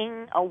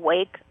popping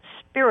awake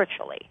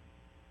spiritually.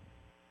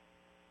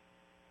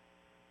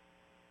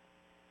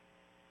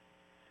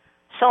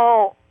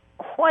 So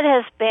what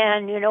has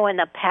been, in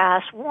the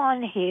past,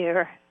 one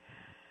here,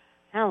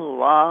 a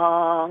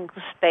long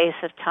space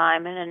of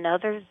time, and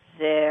another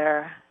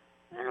there,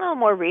 and a little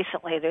more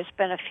recently, there's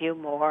been a few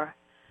more.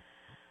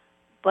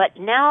 But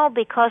now,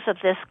 because of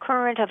this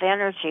current of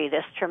energy,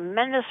 this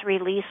tremendous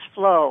release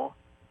flow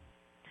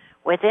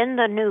within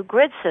the new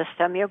grid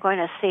system, you're going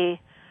to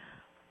see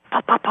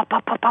across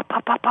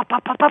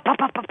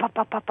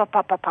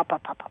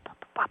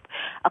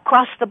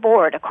the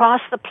board, across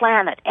the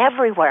planet,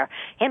 everywhere,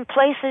 in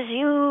places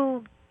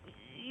you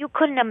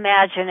couldn't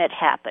imagine it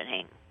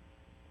happening.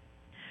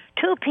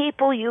 To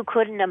people you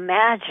couldn't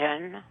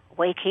imagine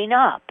waking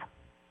up.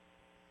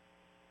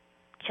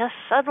 Just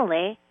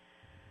suddenly,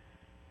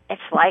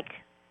 it's like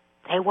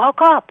they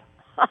woke up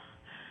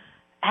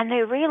and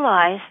they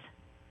realized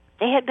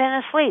they had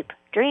been asleep,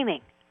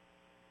 dreaming.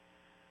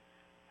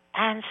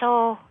 And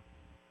so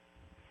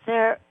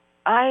their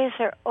eyes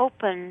are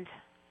opened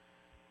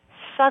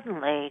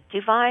suddenly,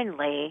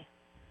 divinely,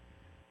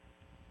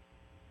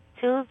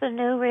 to the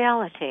new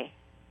reality.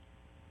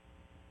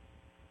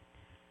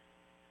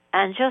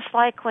 And just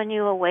like when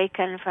you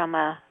awaken from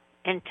a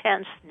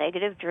intense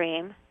negative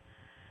dream,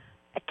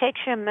 it takes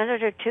you a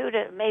minute or two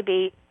to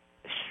maybe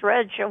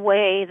shred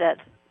away that,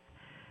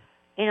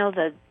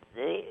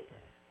 the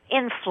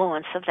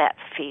influence of that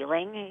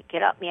feeling. You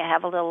get up and you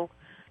have a little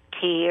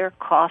tea or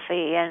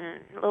coffee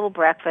and a little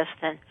breakfast,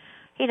 and,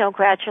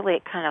 gradually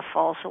it kind of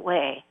falls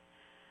away.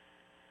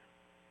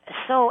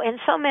 So in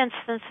some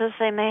instances,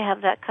 they may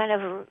have that kind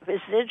of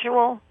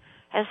residual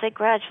as they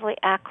gradually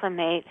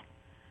acclimate.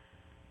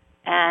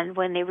 And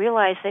when they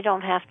realize they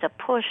don't have to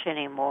push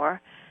anymore,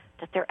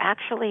 that they're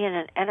actually in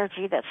an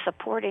energy that's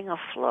supporting a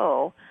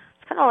flow,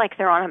 it's kind of like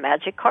they're on a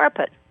magic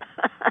carpet.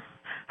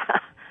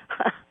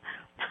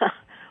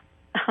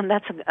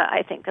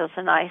 I think that's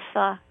a nice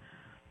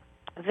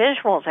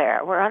visual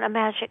there. We're on a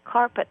magic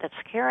carpet that's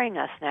carrying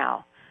us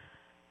now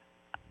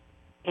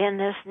in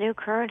this new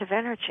current of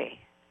energy.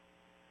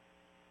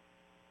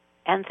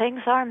 And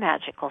things are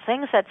magical.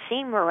 Things that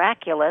seem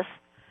miraculous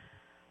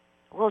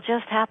will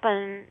just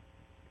happen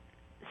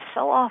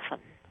so often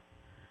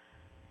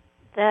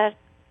that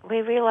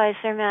we realize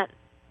they're not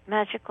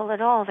magical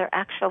at all. They're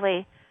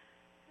actually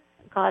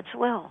God's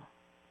will.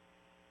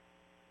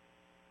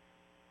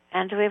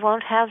 And we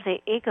won't have the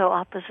ego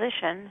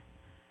opposition,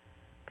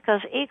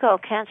 because ego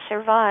can't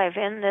survive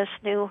in this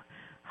new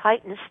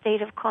heightened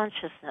state of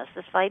consciousness,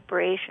 this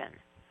vibration.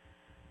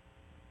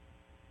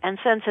 And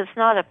since it's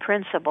not a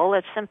principle,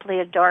 it's simply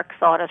a dark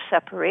thought of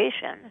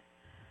separation,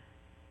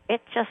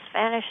 it just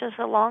vanishes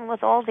along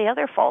with all the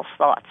other false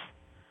thoughts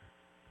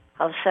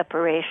of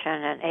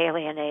separation and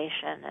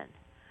alienation and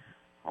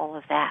all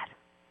of that.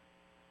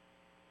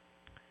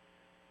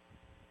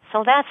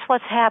 So that's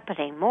what's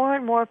happening. More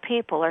and more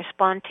people are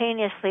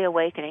spontaneously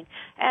awakening.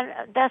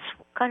 And that's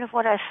kind of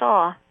what I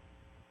saw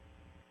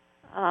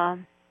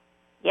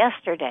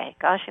yesterday.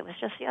 Gosh, it was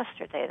just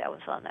yesterday that I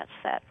was on that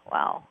set.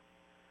 Wow.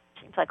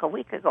 Seems like a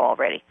week ago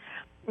already.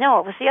 No,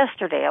 it was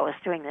yesterday I was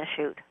doing this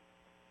shoot.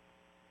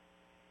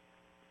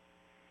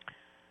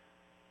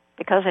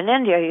 Because in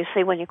India, you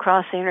see, when you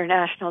cross the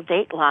international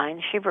date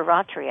line,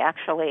 Shivaratri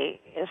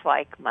actually is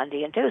like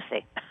Monday and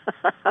Tuesday.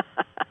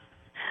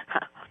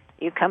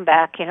 You come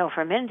back,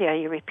 from India,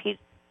 you repeat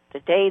the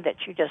day that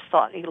you just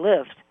thought you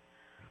lived.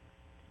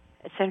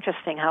 It's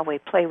interesting how we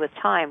play with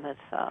time with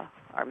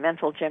our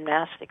mental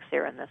gymnastics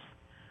here in this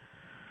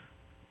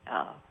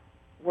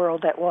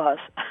world that was.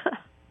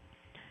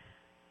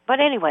 But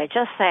anyway,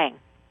 just saying,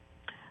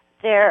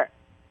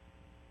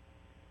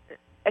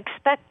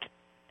 expect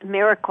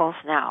miracles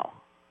now.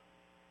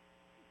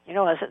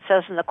 As it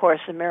says in the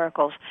Course in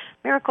Miracles,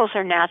 miracles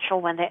are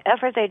natural.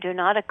 Whenever they do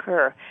not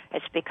occur,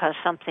 it's because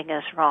something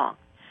is wrong.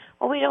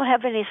 Well, we don't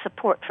have any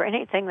support for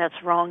anything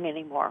that's wrong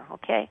anymore,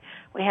 okay?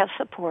 We have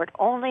support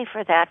only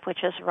for that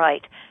which is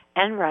right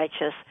and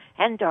righteous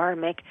and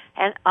dharmic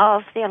and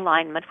of the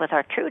alignment with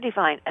our true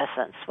divine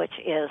essence, which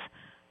is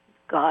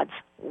God's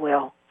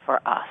will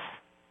for us.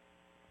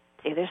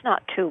 See, there's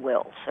not two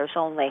wills. There's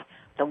only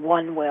the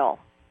one will.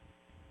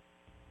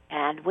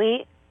 And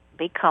we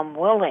become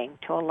willing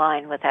to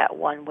align with that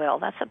one will.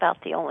 That's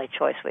about the only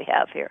choice we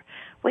have here.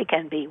 We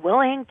can be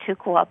willing to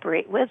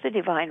cooperate with the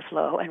divine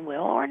flow and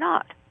will or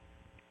not.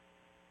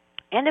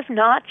 And if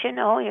not,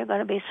 you're going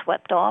to be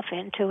swept off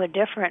into a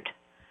different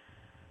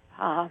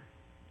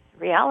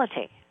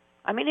reality.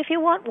 I mean, if you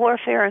want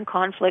warfare and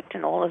conflict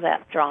and all of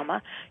that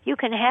drama, you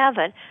can have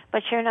it,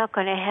 but you're not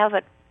going to have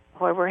it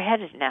where we're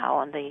headed now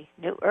on the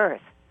new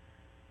earth.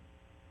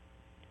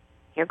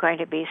 You're going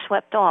to be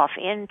swept off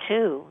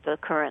into the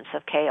currents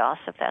of chaos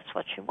if that's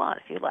what you want.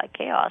 If you like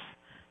chaos,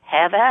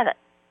 have at it.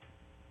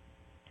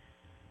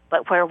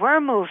 But where we're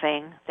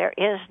moving, there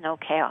is no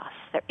chaos.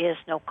 There is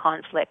no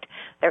conflict.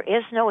 There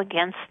is no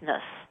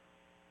againstness.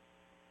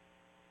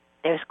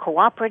 There's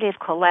cooperative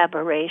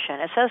collaboration.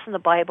 It says in the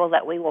Bible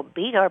that we will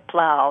beat our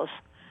plows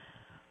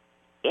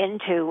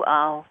into,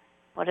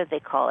 what do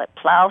they call it,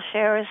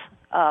 plowshares?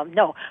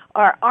 No,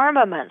 our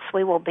armaments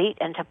we will beat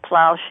into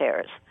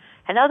plowshares.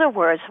 In other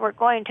words, we're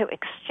going to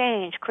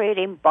exchange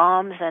creating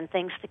bombs and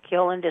things to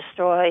kill and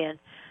destroy and,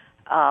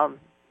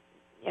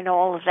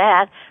 all of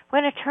that.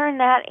 We're going to turn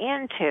that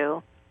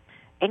into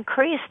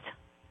increased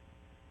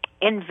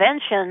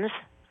inventions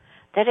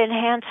that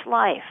enhance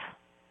life,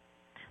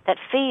 that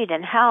feed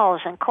and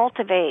house and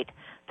cultivate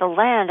the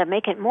land and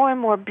make it more and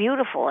more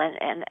beautiful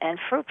and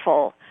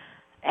fruitful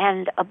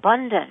and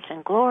abundant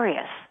and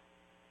glorious.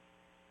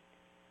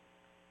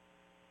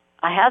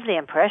 I have the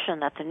impression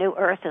that the new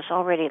earth is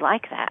already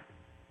like that.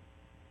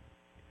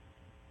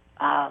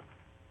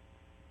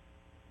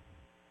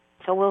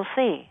 So we'll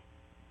see.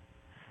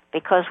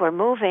 Because we're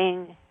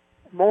moving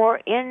more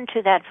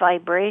into that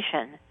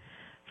vibration.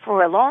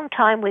 For a long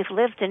time, we've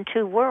lived in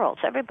two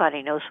worlds.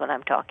 Everybody knows what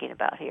I'm talking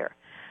about here.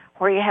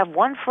 Where you have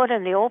one foot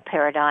in the old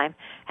paradigm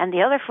and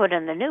the other foot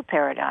in the new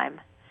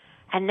paradigm.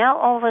 And now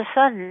all of a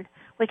sudden,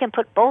 we can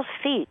put both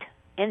feet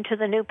into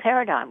the new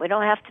paradigm. We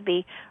don't have to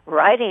be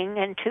riding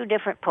in two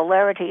different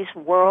polarities,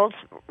 worlds,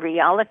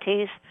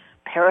 realities,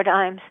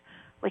 paradigms.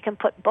 We can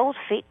put both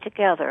feet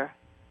together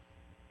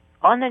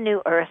on the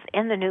new earth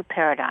in the new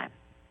paradigm.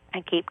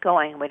 and keep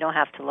going. We don't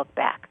have to look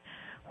back.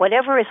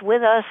 Whatever is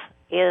with us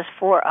is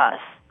for us.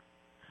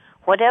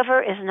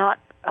 Whatever is not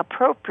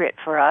appropriate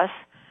for us,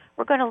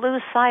 we're going to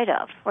lose sight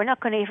of. We're not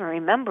going to even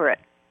remember it.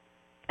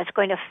 It's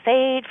going to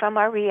fade from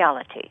our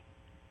reality.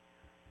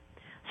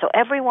 So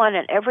everyone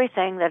and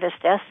everything that is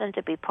destined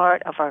to be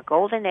part of our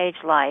golden age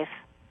life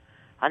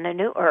on the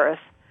new earth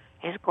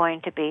is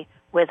going to be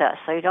with us.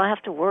 So you don't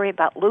have to worry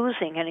about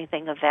losing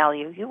anything of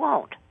value. You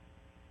won't.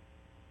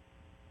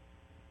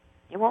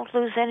 You won't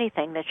lose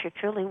anything that you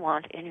truly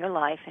want in your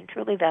life and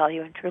truly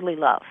value and truly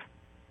love.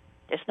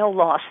 There's no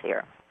loss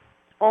here,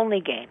 only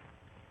gain.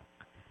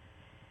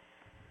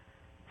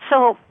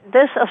 So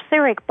this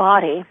etheric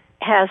body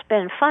has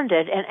been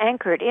funded and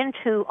anchored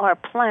into our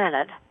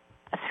planet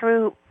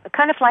through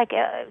kind of like,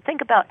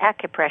 think about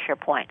acupressure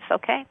points,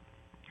 okay?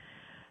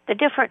 The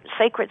different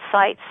sacred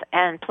sites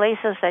and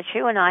places that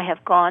you and I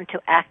have gone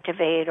to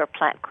activate or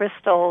plant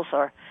crystals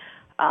or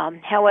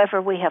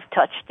however we have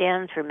touched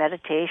in through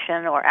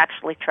meditation or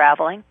actually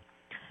traveling,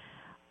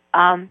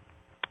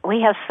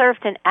 we have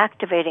served in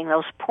activating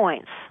those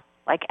points,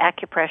 like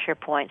acupressure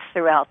points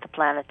throughout the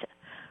planet.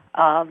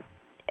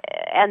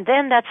 And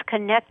then that's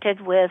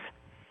connected with,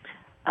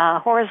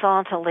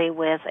 horizontally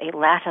with a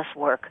lattice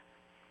work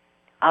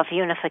of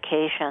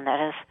unification that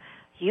has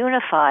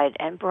unified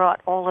and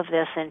brought all of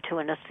this into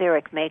an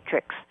etheric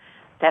matrix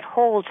that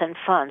holds and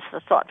funds the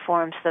thought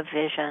forms, the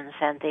visions,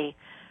 and the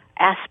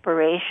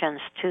aspirations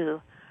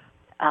to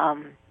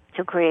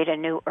create a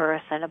new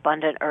earth, an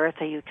abundant earth,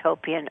 a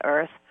utopian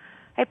earth,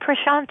 a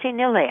prashanti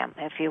nilayam,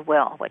 if you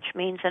will, which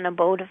means an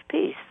abode of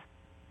peace.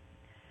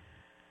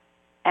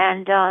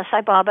 And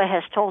Sai Baba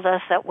has told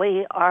us that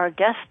we are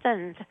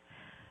destined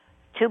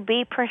to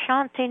be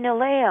prashanti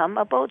nilayam,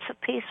 abodes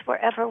of peace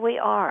wherever we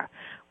are,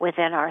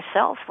 within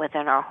ourselves,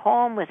 within our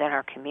home, within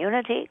our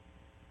community.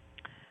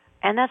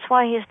 And that's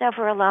why he's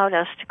never allowed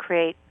us to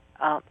create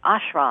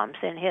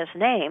ashrams in his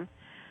name,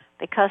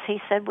 because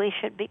he said we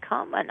should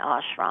become an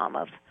ashram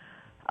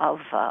of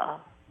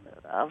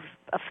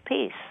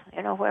peace,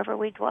 wherever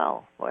we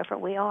dwell, wherever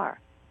we are.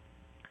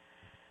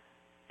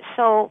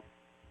 So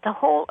the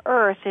whole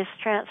earth is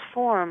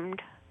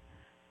transformed.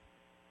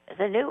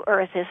 The new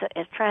earth is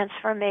a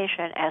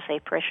transformation as a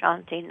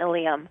prashanti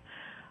nilayam,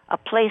 a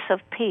place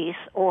of peace,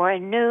 or a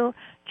new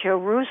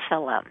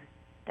Jerusalem.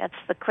 That's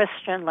the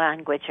Christian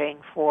languaging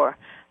for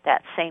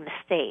that same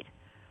state.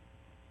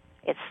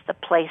 It's the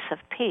place of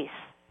peace.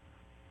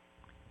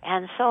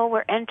 And so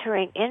we're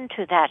entering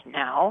into that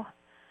now.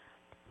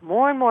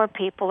 More and more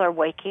people are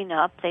waking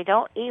up. They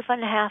don't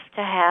even have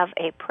to have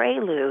a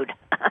prelude.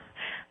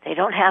 They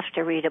don't have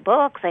to read a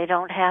book. They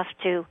don't have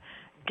to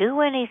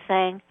do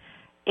anything.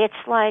 It's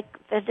like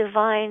the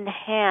divine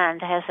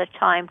hand has a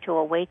time to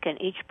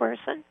awaken each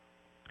person,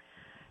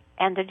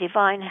 and the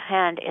divine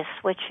hand is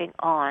switching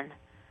on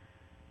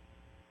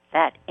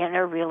that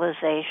inner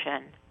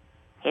realization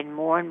in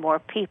more and more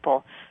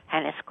people,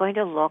 and it's going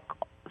to look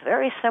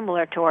very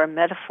similar to our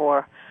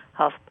metaphor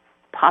of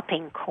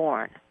popping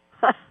corn.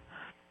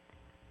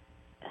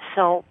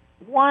 So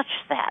watch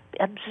that,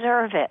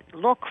 observe it,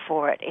 look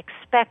for it,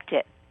 expect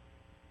it,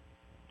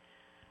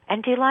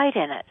 and delight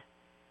in it.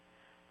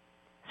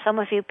 Some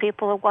of you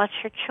people will watch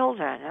your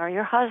children or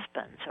your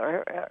husbands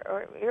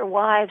or your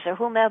wives or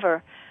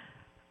whomever,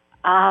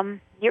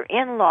 your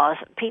in-laws,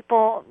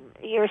 people,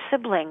 your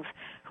siblings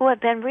who have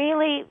been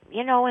really,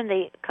 in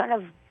the kind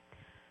of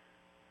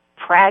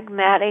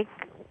pragmatic,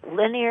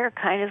 linear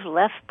kind of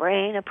left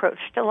brain approach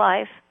to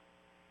life.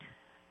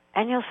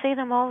 And you'll see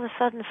them all of a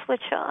sudden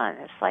switch on.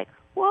 It's like,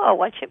 whoa,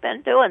 what you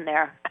been doing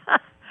there?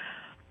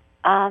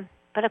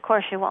 But of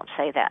course you won't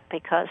say that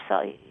because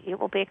you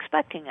will be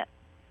expecting it.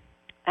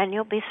 And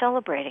you'll be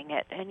celebrating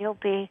it. And you'll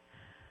be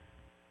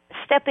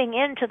stepping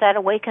into that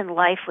awakened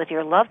life with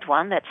your loved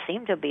one that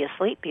seemed to be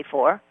asleep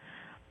before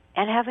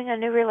and having a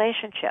new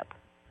relationship.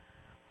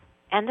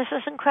 And this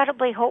is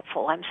incredibly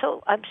hopeful. I'm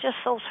just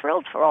so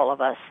thrilled for all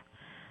of us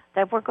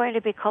that we're going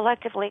to be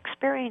collectively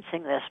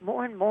experiencing this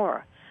more and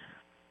more.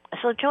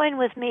 So join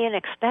with me in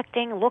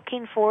expecting,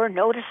 looking for,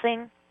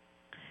 noticing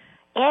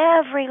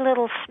every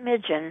little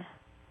smidgen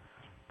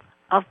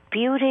of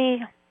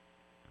beauty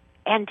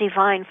and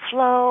divine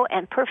flow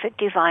and perfect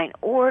divine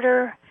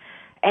order,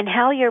 and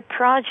how your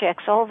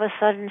projects all of a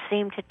sudden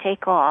seem to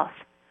take off,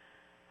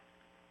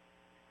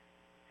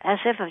 as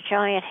if a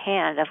giant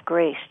hand of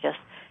grace just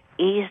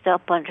eased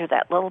up under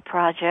that little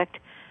project,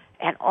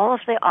 and all of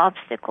the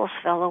obstacles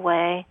fell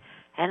away,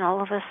 and all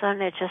of a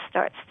sudden it just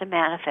starts to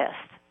manifest.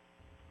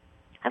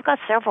 I've got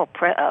several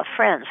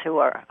friends who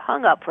are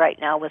hung up right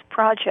now with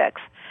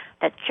projects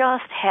that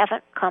just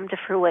haven't come to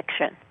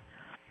fruition.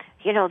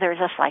 They're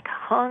just like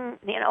hung,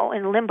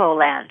 in limbo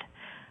land.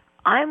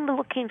 I'm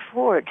looking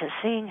forward to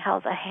seeing how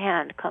the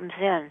hand comes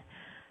in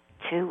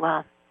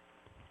to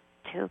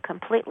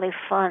completely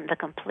fund the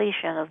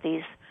completion of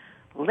these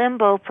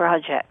limbo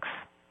projects.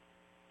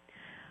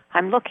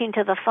 I'm looking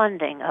to the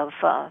funding of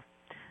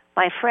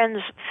my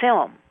friend's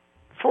film,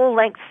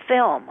 full-length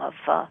film of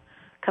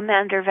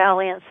Commander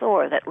Valiant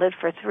Thor that lived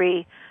for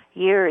 3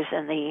 years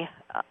in the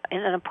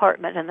in an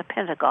apartment in the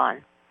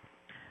Pentagon.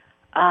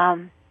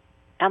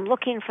 I'm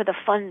looking for the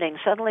funding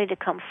suddenly to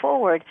come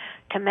forward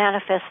to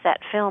manifest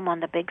that film on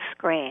the big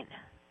screen.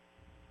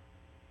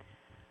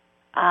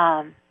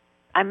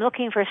 I'm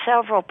looking for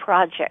several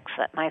projects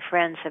that my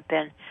friends have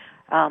been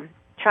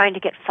trying to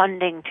get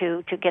funding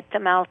to get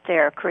them out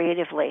there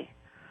creatively.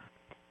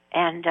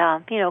 And,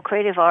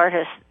 creative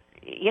artists,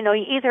 you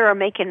either are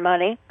making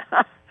money,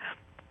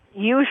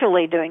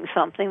 usually doing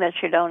something that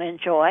you don't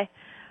enjoy,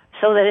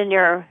 so that in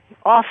your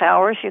off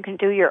hours you can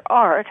do your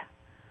art,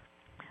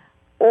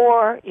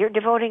 or you're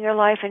devoting your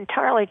life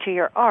entirely to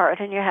your art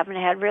and you haven't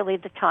had really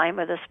the time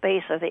or the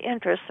space or the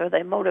interest or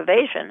the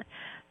motivation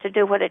to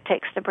do what it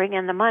takes to bring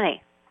in the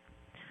money.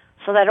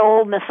 So that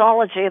old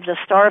mythology of the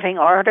starving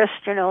artist,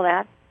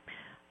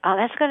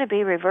 that's going to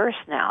be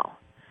reversed now,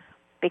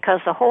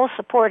 because the whole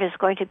support is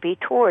going to be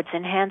towards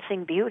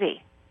enhancing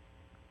beauty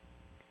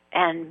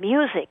and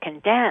music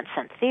and dance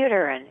and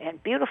theater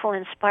and beautiful,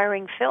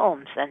 inspiring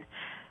films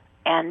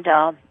and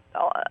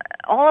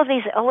all of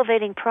these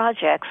elevating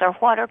projects are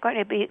what are going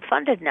to be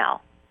funded now.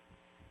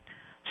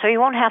 So you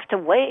won't have to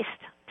waste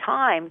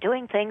time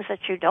doing things that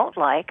you don't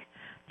like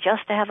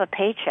just to have a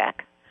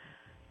paycheck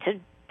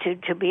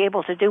to be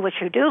able to do what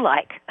you do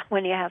like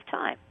when you have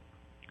time.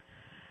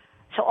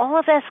 So all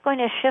of that's going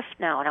to shift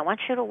now, and I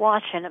want you to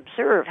watch and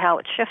observe how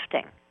it's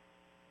shifting.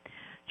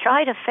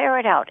 Try to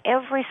ferret out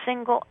every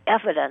single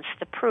evidence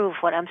to prove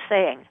what I'm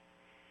saying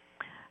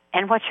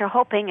and what you're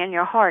hoping in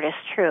your heart is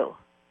true.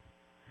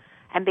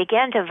 And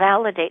begin to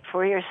validate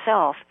for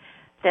yourself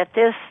that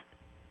this,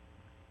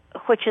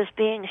 which is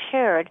being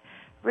shared,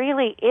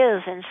 really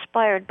is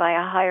inspired by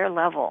a higher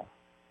level.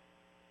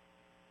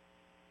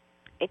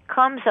 It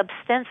comes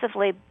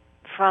ostensibly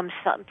from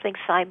something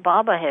Sai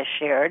Baba has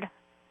shared,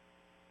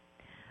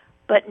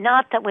 but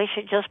not that we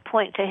should just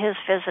point to his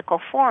physical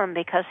form,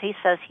 because he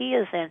says he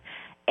is in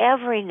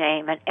every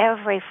name and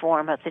every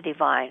form of the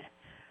divine.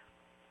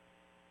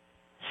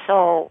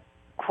 So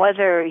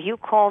whether you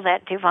call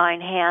that divine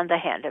hand the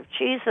hand of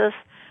Jesus,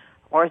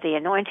 or the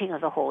anointing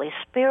of the Holy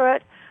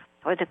Spirit,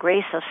 or the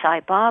grace of Sai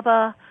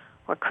Baba,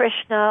 or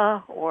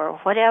Krishna, or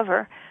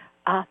whatever,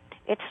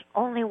 it's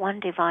only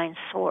one divine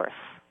source.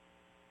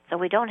 So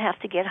we don't have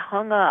to get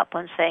hung up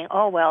on saying,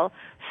 oh, well,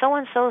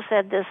 so-and-so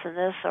said this and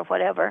this, or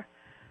whatever.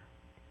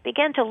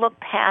 Begin to look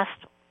past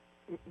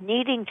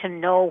needing to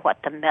know what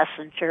the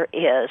messenger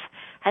is,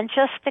 and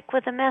just stick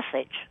with the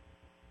message.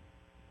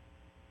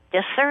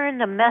 Discern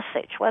the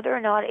message, whether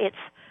or not it's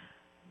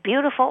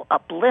beautiful,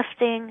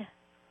 uplifting,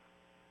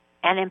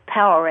 and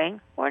empowering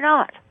or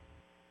not.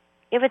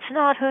 If it's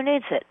not, who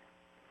needs it?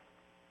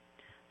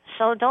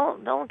 So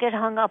don't get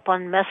hung up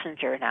on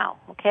messenger now,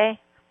 okay?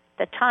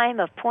 The time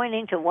of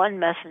pointing to one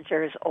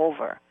messenger is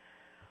over.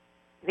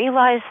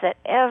 Realize that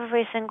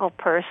every single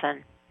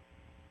person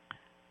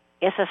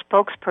is a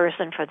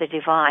spokesperson for the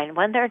divine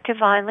when they're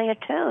divinely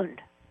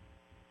attuned.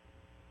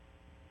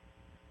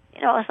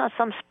 It's not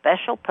some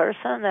special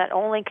person that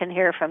only can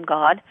hear from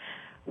God.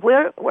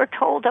 We're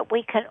told that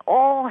we can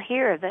all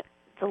hear that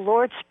the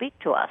Lord speak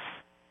to us.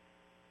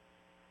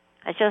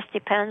 It just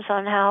depends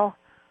on how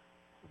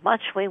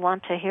much we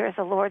want to hear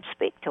the Lord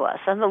speak to us.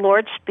 And the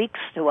Lord speaks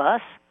to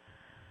us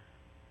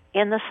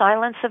in the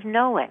silence of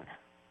knowing.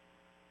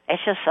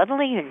 It's just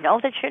suddenly you know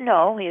that you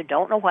know. You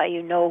don't know why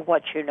you know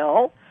what you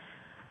know.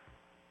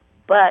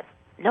 But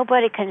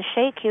nobody can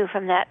shake you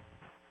from that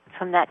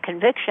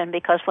conviction,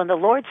 because when the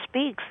Lord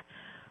speaks,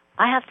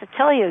 I have to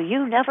tell you,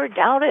 you never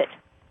doubt it.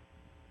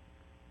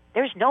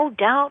 There's no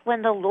doubt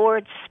when the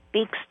Lord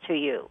speaks to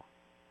you.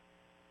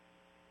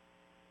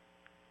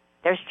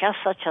 There's just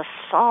such a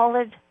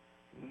solid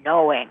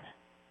knowing.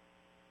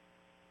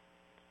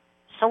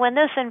 So when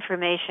this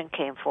information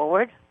came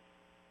forward,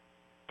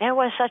 there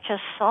was such a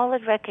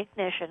solid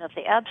recognition of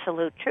the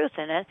absolute truth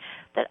in it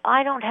that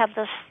I don't have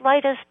the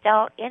slightest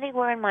doubt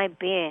anywhere in my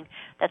being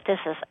that this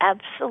is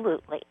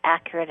absolutely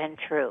accurate and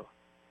true.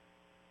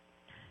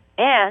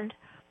 And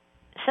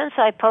since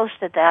I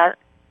posted that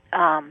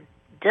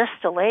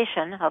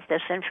distillation of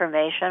this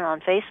information on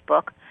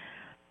Facebook,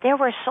 there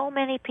were so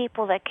many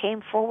people that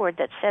came forward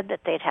that said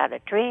that they'd had a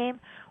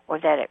dream, or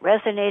that it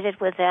resonated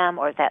with them,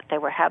 or that they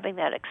were having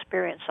that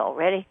experience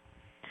already,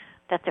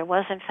 that there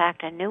was in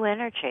fact a new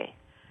energy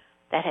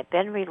that had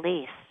been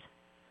released,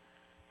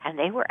 and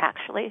they were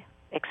actually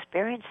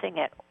experiencing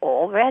it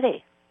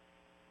already.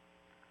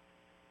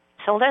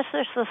 So let's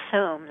just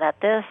assume that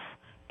this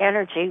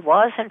energy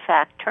was in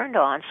fact turned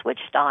on,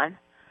 switched on,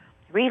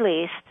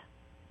 released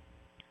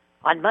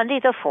on Monday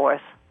the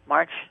 4th,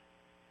 March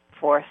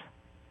 4th,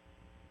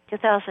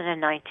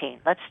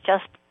 2019. Let's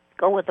just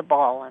go with the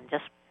ball and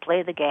just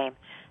play the game,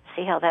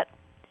 see how that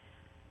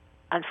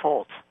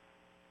unfolds.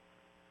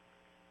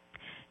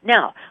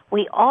 Now,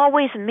 we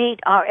always meet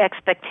our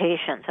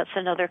expectations. That's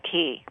another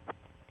key.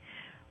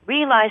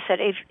 Realize that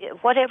if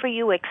whatever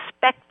you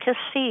expect to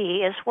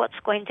see is what's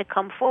going to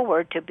come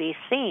forward to be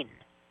seen.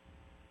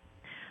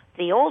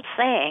 The old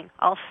saying,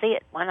 I'll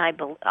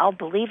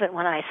believe it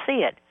when I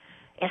see it,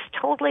 is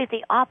totally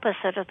the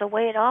opposite of the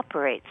way it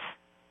operates.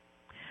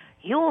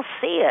 You'll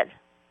see it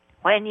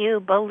when you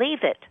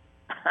believe it.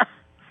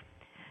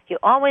 You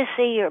always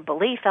see your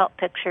belief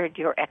outpictured,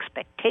 your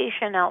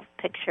expectation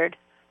outpictured.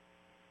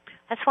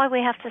 That's why we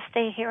have to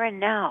stay here and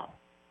now.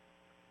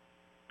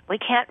 We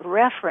can't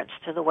reference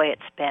to the way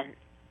it's been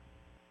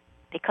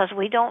because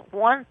we don't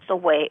want the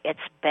way it's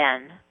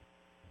been.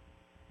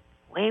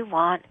 We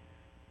want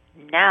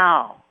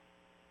now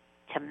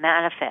to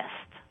manifest.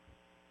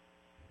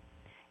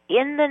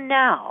 In the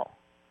now,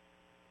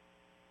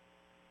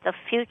 the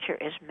future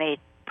is made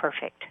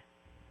perfect,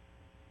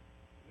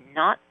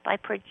 not by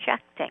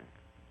projecting.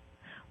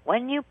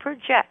 When you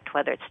project,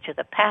 whether it's to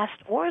the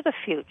past or the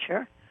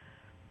future,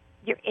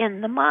 you're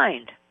in the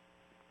mind.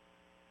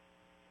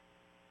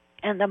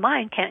 And the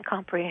mind can't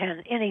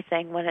comprehend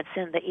anything when it's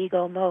in the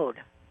ego mode.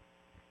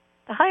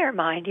 The higher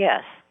mind,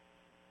 yes.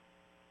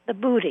 The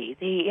buddhi,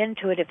 the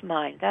intuitive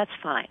mind, that's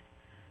fine.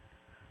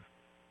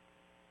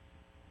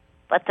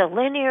 But the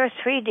linear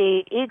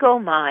 3D ego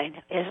mind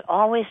is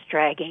always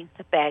dragging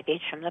the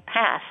baggage from the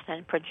past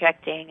and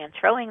projecting and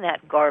throwing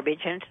that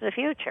garbage into the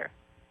future.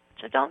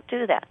 So don't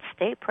do that.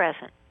 Stay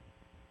present.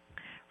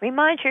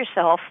 Remind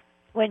yourself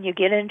when you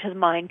get into the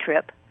mind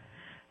trip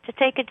to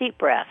take a deep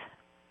breath.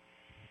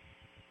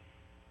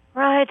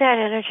 Ride that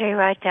energy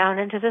right down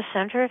into the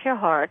center of your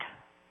heart.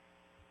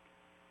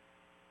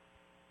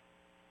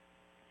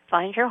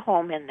 Find your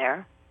home in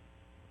there.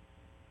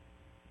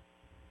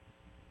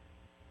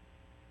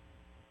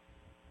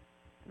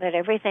 Let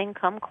everything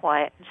come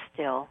quiet and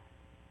still.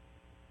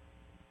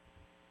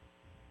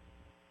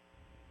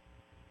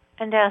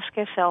 And ask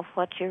yourself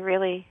what you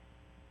really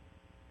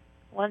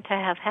want to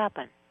have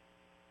happen.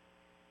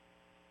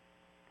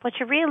 What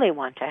you really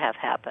want to have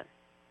happen.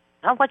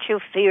 Not what you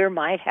fear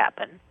might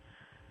happen.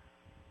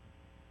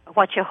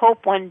 What you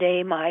hope one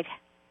day might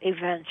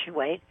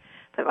eventuate.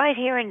 But right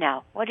here and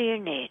now, what do you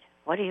need?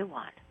 What do you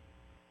want?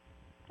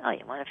 Oh,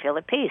 you want to feel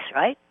at peace,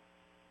 right?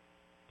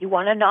 You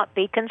want to not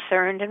be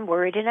concerned and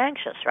worried and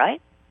anxious,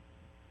 right?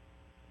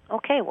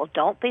 Okay, well,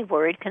 don't be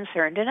worried,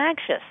 concerned, and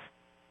anxious.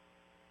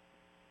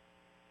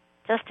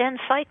 Just end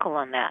cycle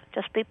on that.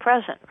 Just be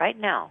present right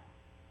now.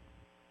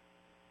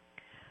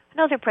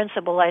 Another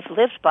principle I've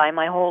lived by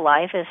my whole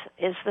life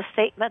is the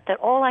statement that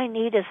all I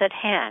need is at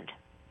hand.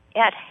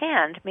 At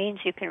hand means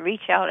you can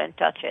reach out and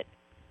touch it.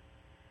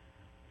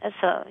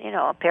 That's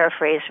a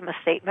paraphrase from a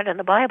statement in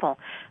the Bible.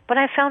 But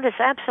I found it's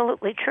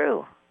absolutely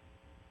true.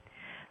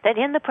 That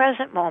in the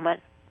present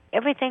moment,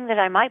 everything that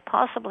I might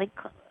possibly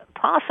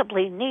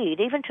need,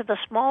 even to the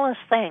smallest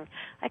thing,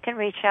 I can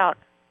reach out.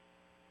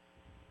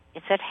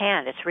 It's at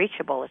hand, it's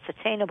reachable, it's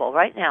attainable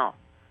right now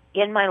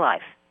in my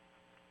life.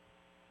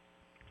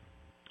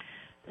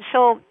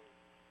 So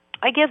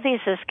I give these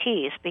as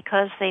keys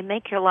because they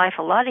make your life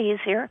a lot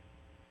easier,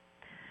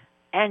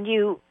 and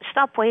you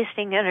stop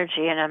wasting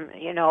energy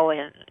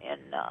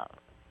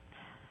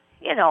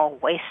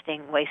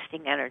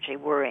wasting energy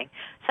worrying.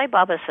 Sai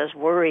Baba says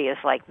worry is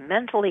like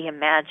mentally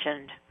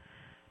imagined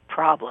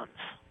problems.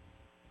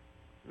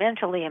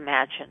 Mentally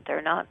imagined.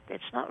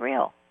 It's not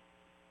real.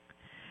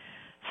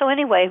 So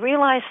anyway,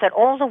 realize that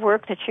all the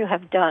work that you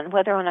have done,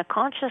 whether on a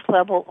conscious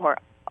level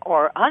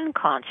or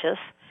unconscious,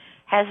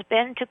 has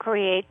been to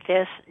create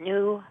this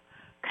new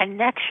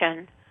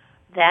connection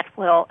that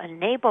will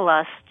enable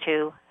us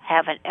to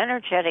have an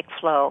energetic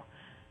flow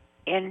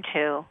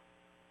into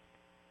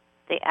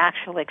the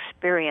actual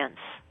experience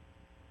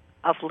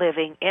of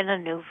living in a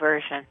new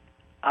version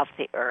of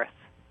the earth.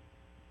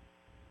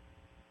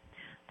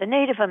 The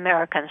Native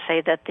Americans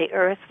say that the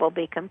earth will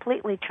be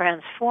completely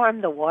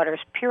transformed, the waters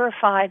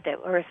purified,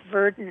 the earth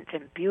verdant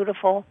and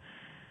beautiful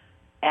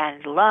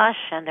and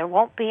lush, and there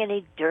won't be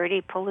any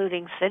dirty,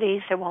 polluting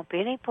cities. There won't be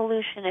any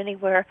pollution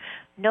anywhere,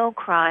 no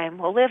crime.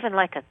 We'll live in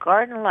like a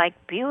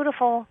garden-like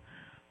beautiful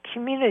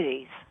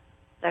communities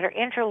that are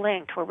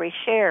interlinked where we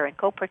share and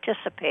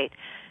co-participate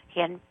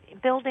in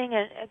building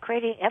and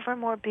creating ever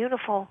more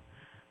beautiful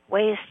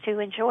ways to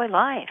enjoy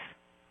life.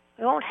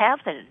 We won't have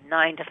the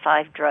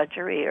 9-to-5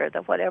 drudgery or the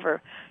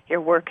whatever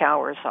your work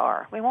hours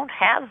are. We won't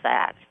have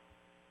that.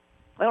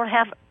 We won't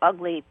have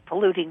ugly,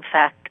 polluting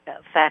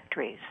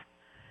factories.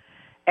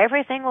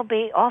 Everything will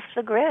be off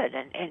the grid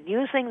and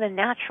using the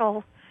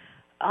natural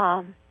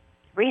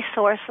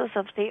resources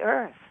of the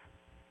earth.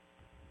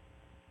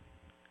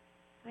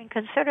 I mean,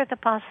 consider the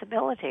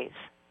possibilities.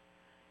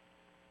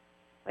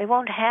 We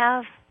won't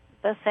have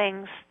the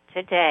things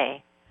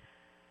today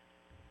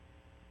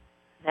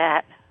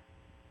that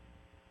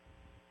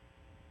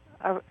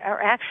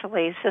are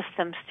actually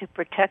systems to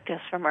protect us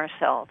from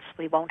ourselves.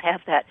 We won't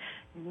have that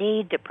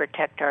need to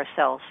protect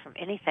ourselves from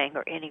anything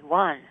or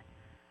anyone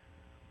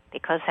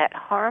because that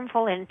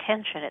harmful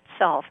intention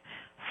itself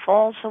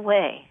falls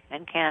away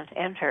and can't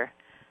enter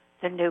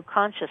the new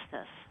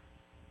consciousness.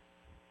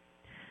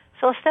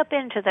 So step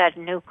into that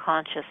new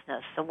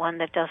consciousness, the one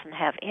that doesn't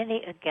have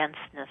any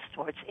againstness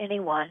towards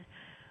anyone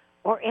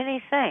or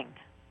anything.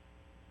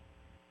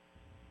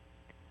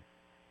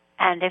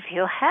 And if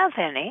you have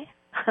any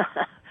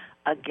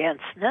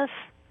againstness,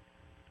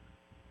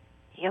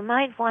 you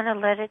might want to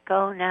let it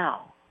go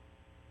now.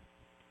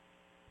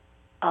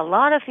 a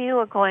lot of you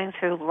are going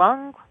through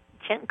lung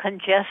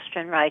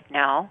congestion right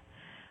now,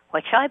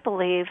 which I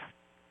believe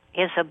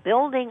is a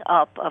building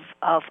up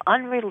of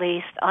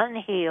unreleased,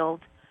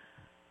 unhealed,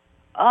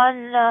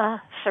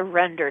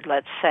 unsurrendered,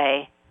 let's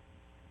say,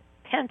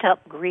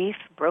 pent-up grief,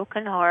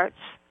 broken hearts,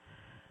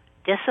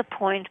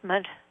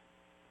 disappointment.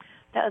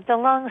 The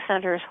lung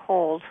centers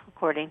hold,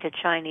 according to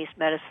Chinese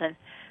medicine,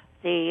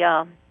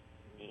 the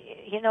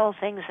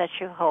things that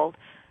you hold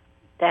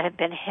that have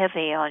been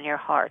heavy on your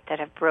heart, that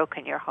have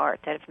broken your heart,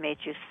 that have made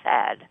you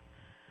sad,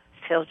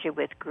 filled you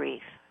with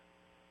grief.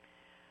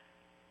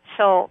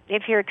 So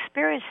if you're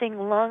experiencing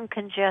lung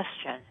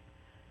congestion,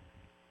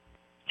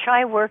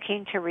 try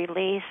working to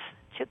release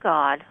to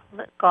God.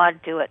 Let God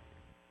do it.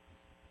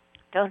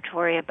 Don't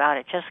worry about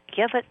it. Just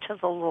give it to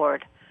the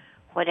Lord.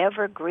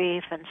 Whatever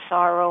grief and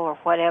sorrow or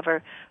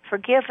whatever,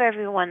 forgive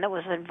everyone that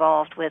was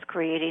involved with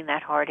creating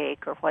that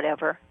heartache or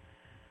whatever.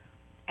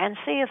 And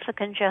see if the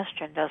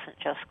congestion doesn't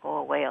just go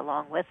away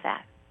along with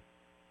that.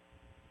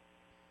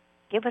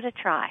 Give it a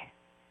try.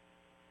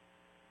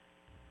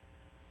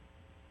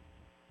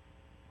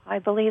 I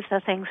believe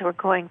the things we're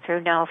going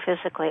through now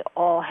physically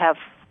all have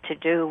to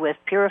do with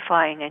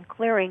purifying and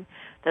clearing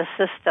the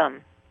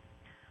system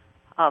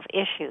of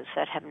issues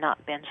that have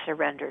not been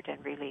surrendered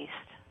and released.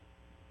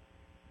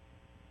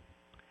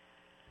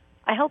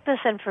 I hope this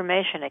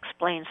information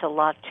explains a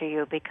lot to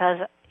you, because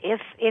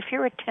if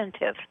you're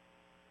attentive,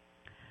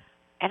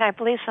 and I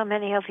believe so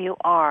many of you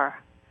are,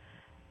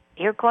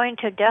 you're going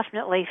to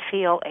definitely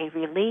feel a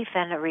relief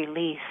and a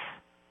release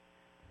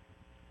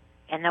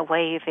in the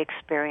way you've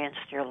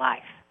experienced your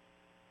life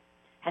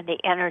and the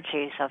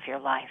energies of your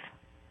life.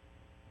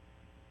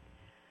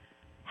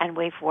 And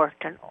we've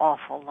worked an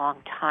awful long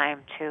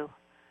time to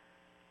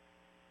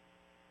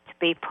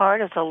be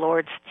part of the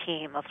Lord's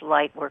team of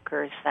light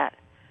workers that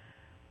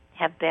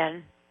have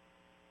been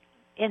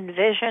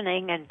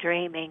envisioning and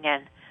dreaming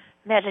and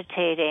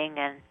meditating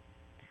and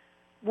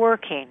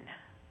working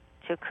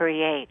to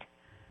create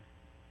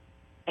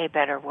a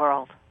better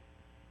world,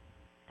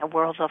 a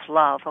world of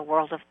love, a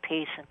world of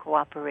peace and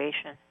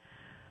cooperation.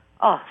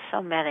 Oh,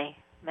 so many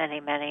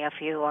of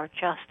you are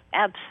just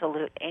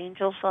absolute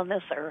angels on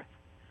this earth,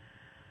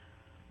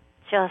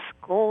 just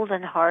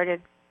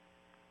golden-hearted,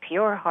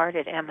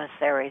 pure-hearted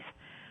emissaries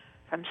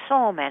from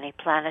so many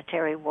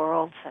planetary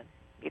worlds. And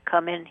you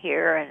come in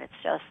here and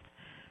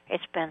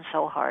it's been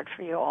so hard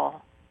for you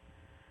all.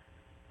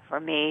 For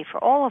me,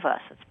 for all of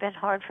us. It's been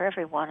hard for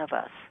every one of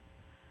us.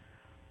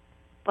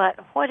 But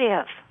what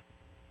if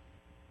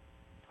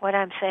what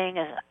I'm saying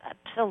is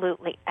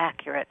absolutely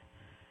accurate,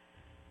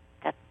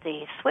 that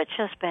the switch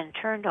has been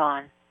turned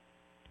on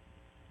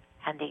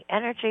and the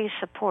energy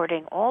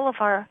supporting all of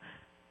our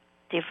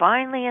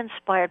divinely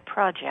inspired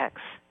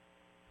projects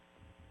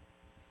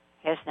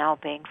is now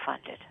being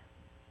funded.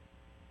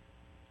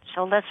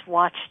 So let's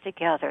watch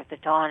together the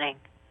dawning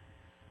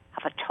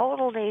of a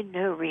totally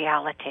new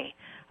reality,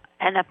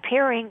 an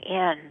appearing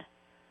in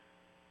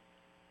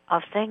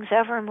of things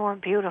ever more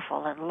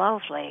beautiful and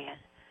lovely,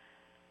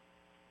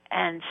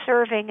 and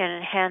serving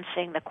and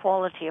enhancing the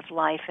quality of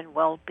life and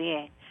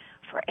well-being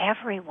for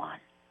everyone.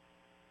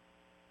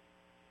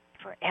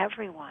 For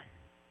everyone.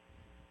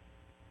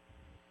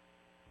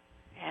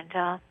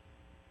 And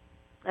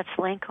let's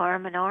link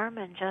arm in arm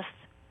and just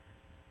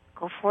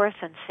go forth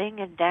and sing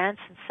and dance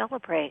and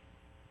celebrate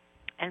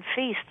and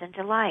feast and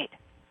delight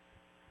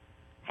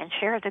and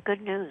share the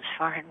good news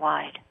far and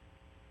wide,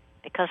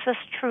 because this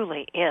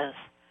truly is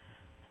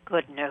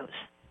good news.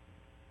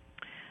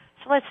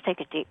 So let's take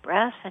a deep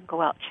breath and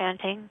go out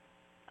chanting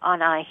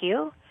on I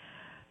Hew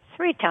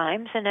 3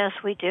 times. And as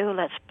we do,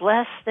 let's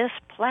bless this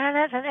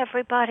planet and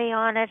everybody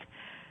on it.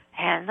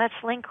 And let's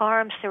link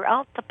arms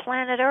throughout the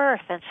planet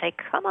Earth and say,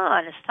 come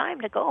on, it's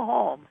time to go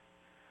home.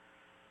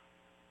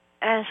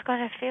 And it's going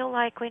to feel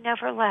like we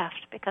never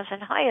left, because in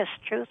highest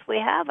truth, we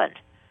haven't.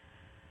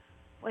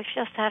 We've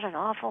just had an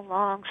awful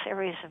long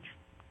series of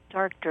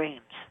dark dreams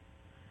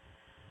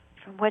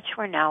from which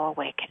we're now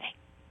awakening.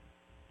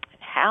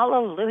 And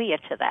hallelujah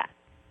to that.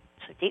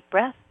 So deep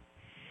breath.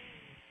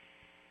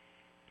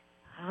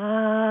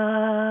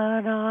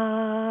 And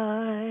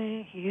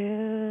I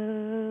and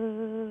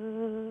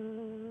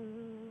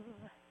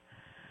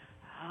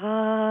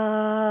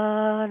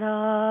I and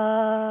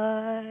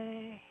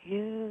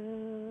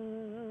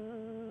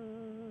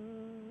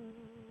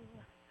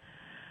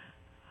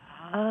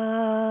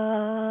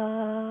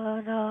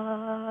I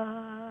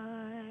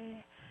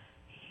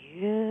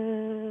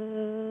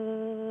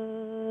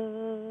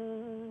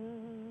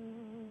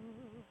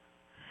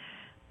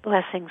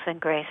Blessings and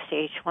grace to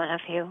each one of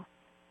you,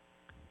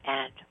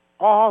 and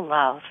all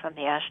love from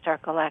the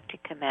Ashtar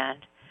Galactic Command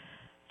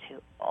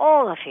to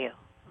all of you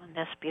on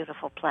this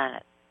beautiful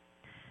planet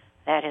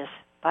that is,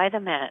 by the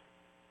minute,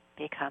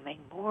 becoming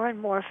more and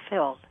more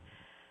filled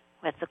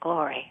with the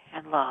glory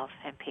and love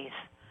and peace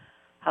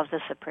of the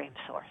Supreme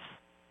Source.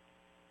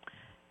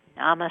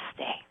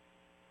 Namaste.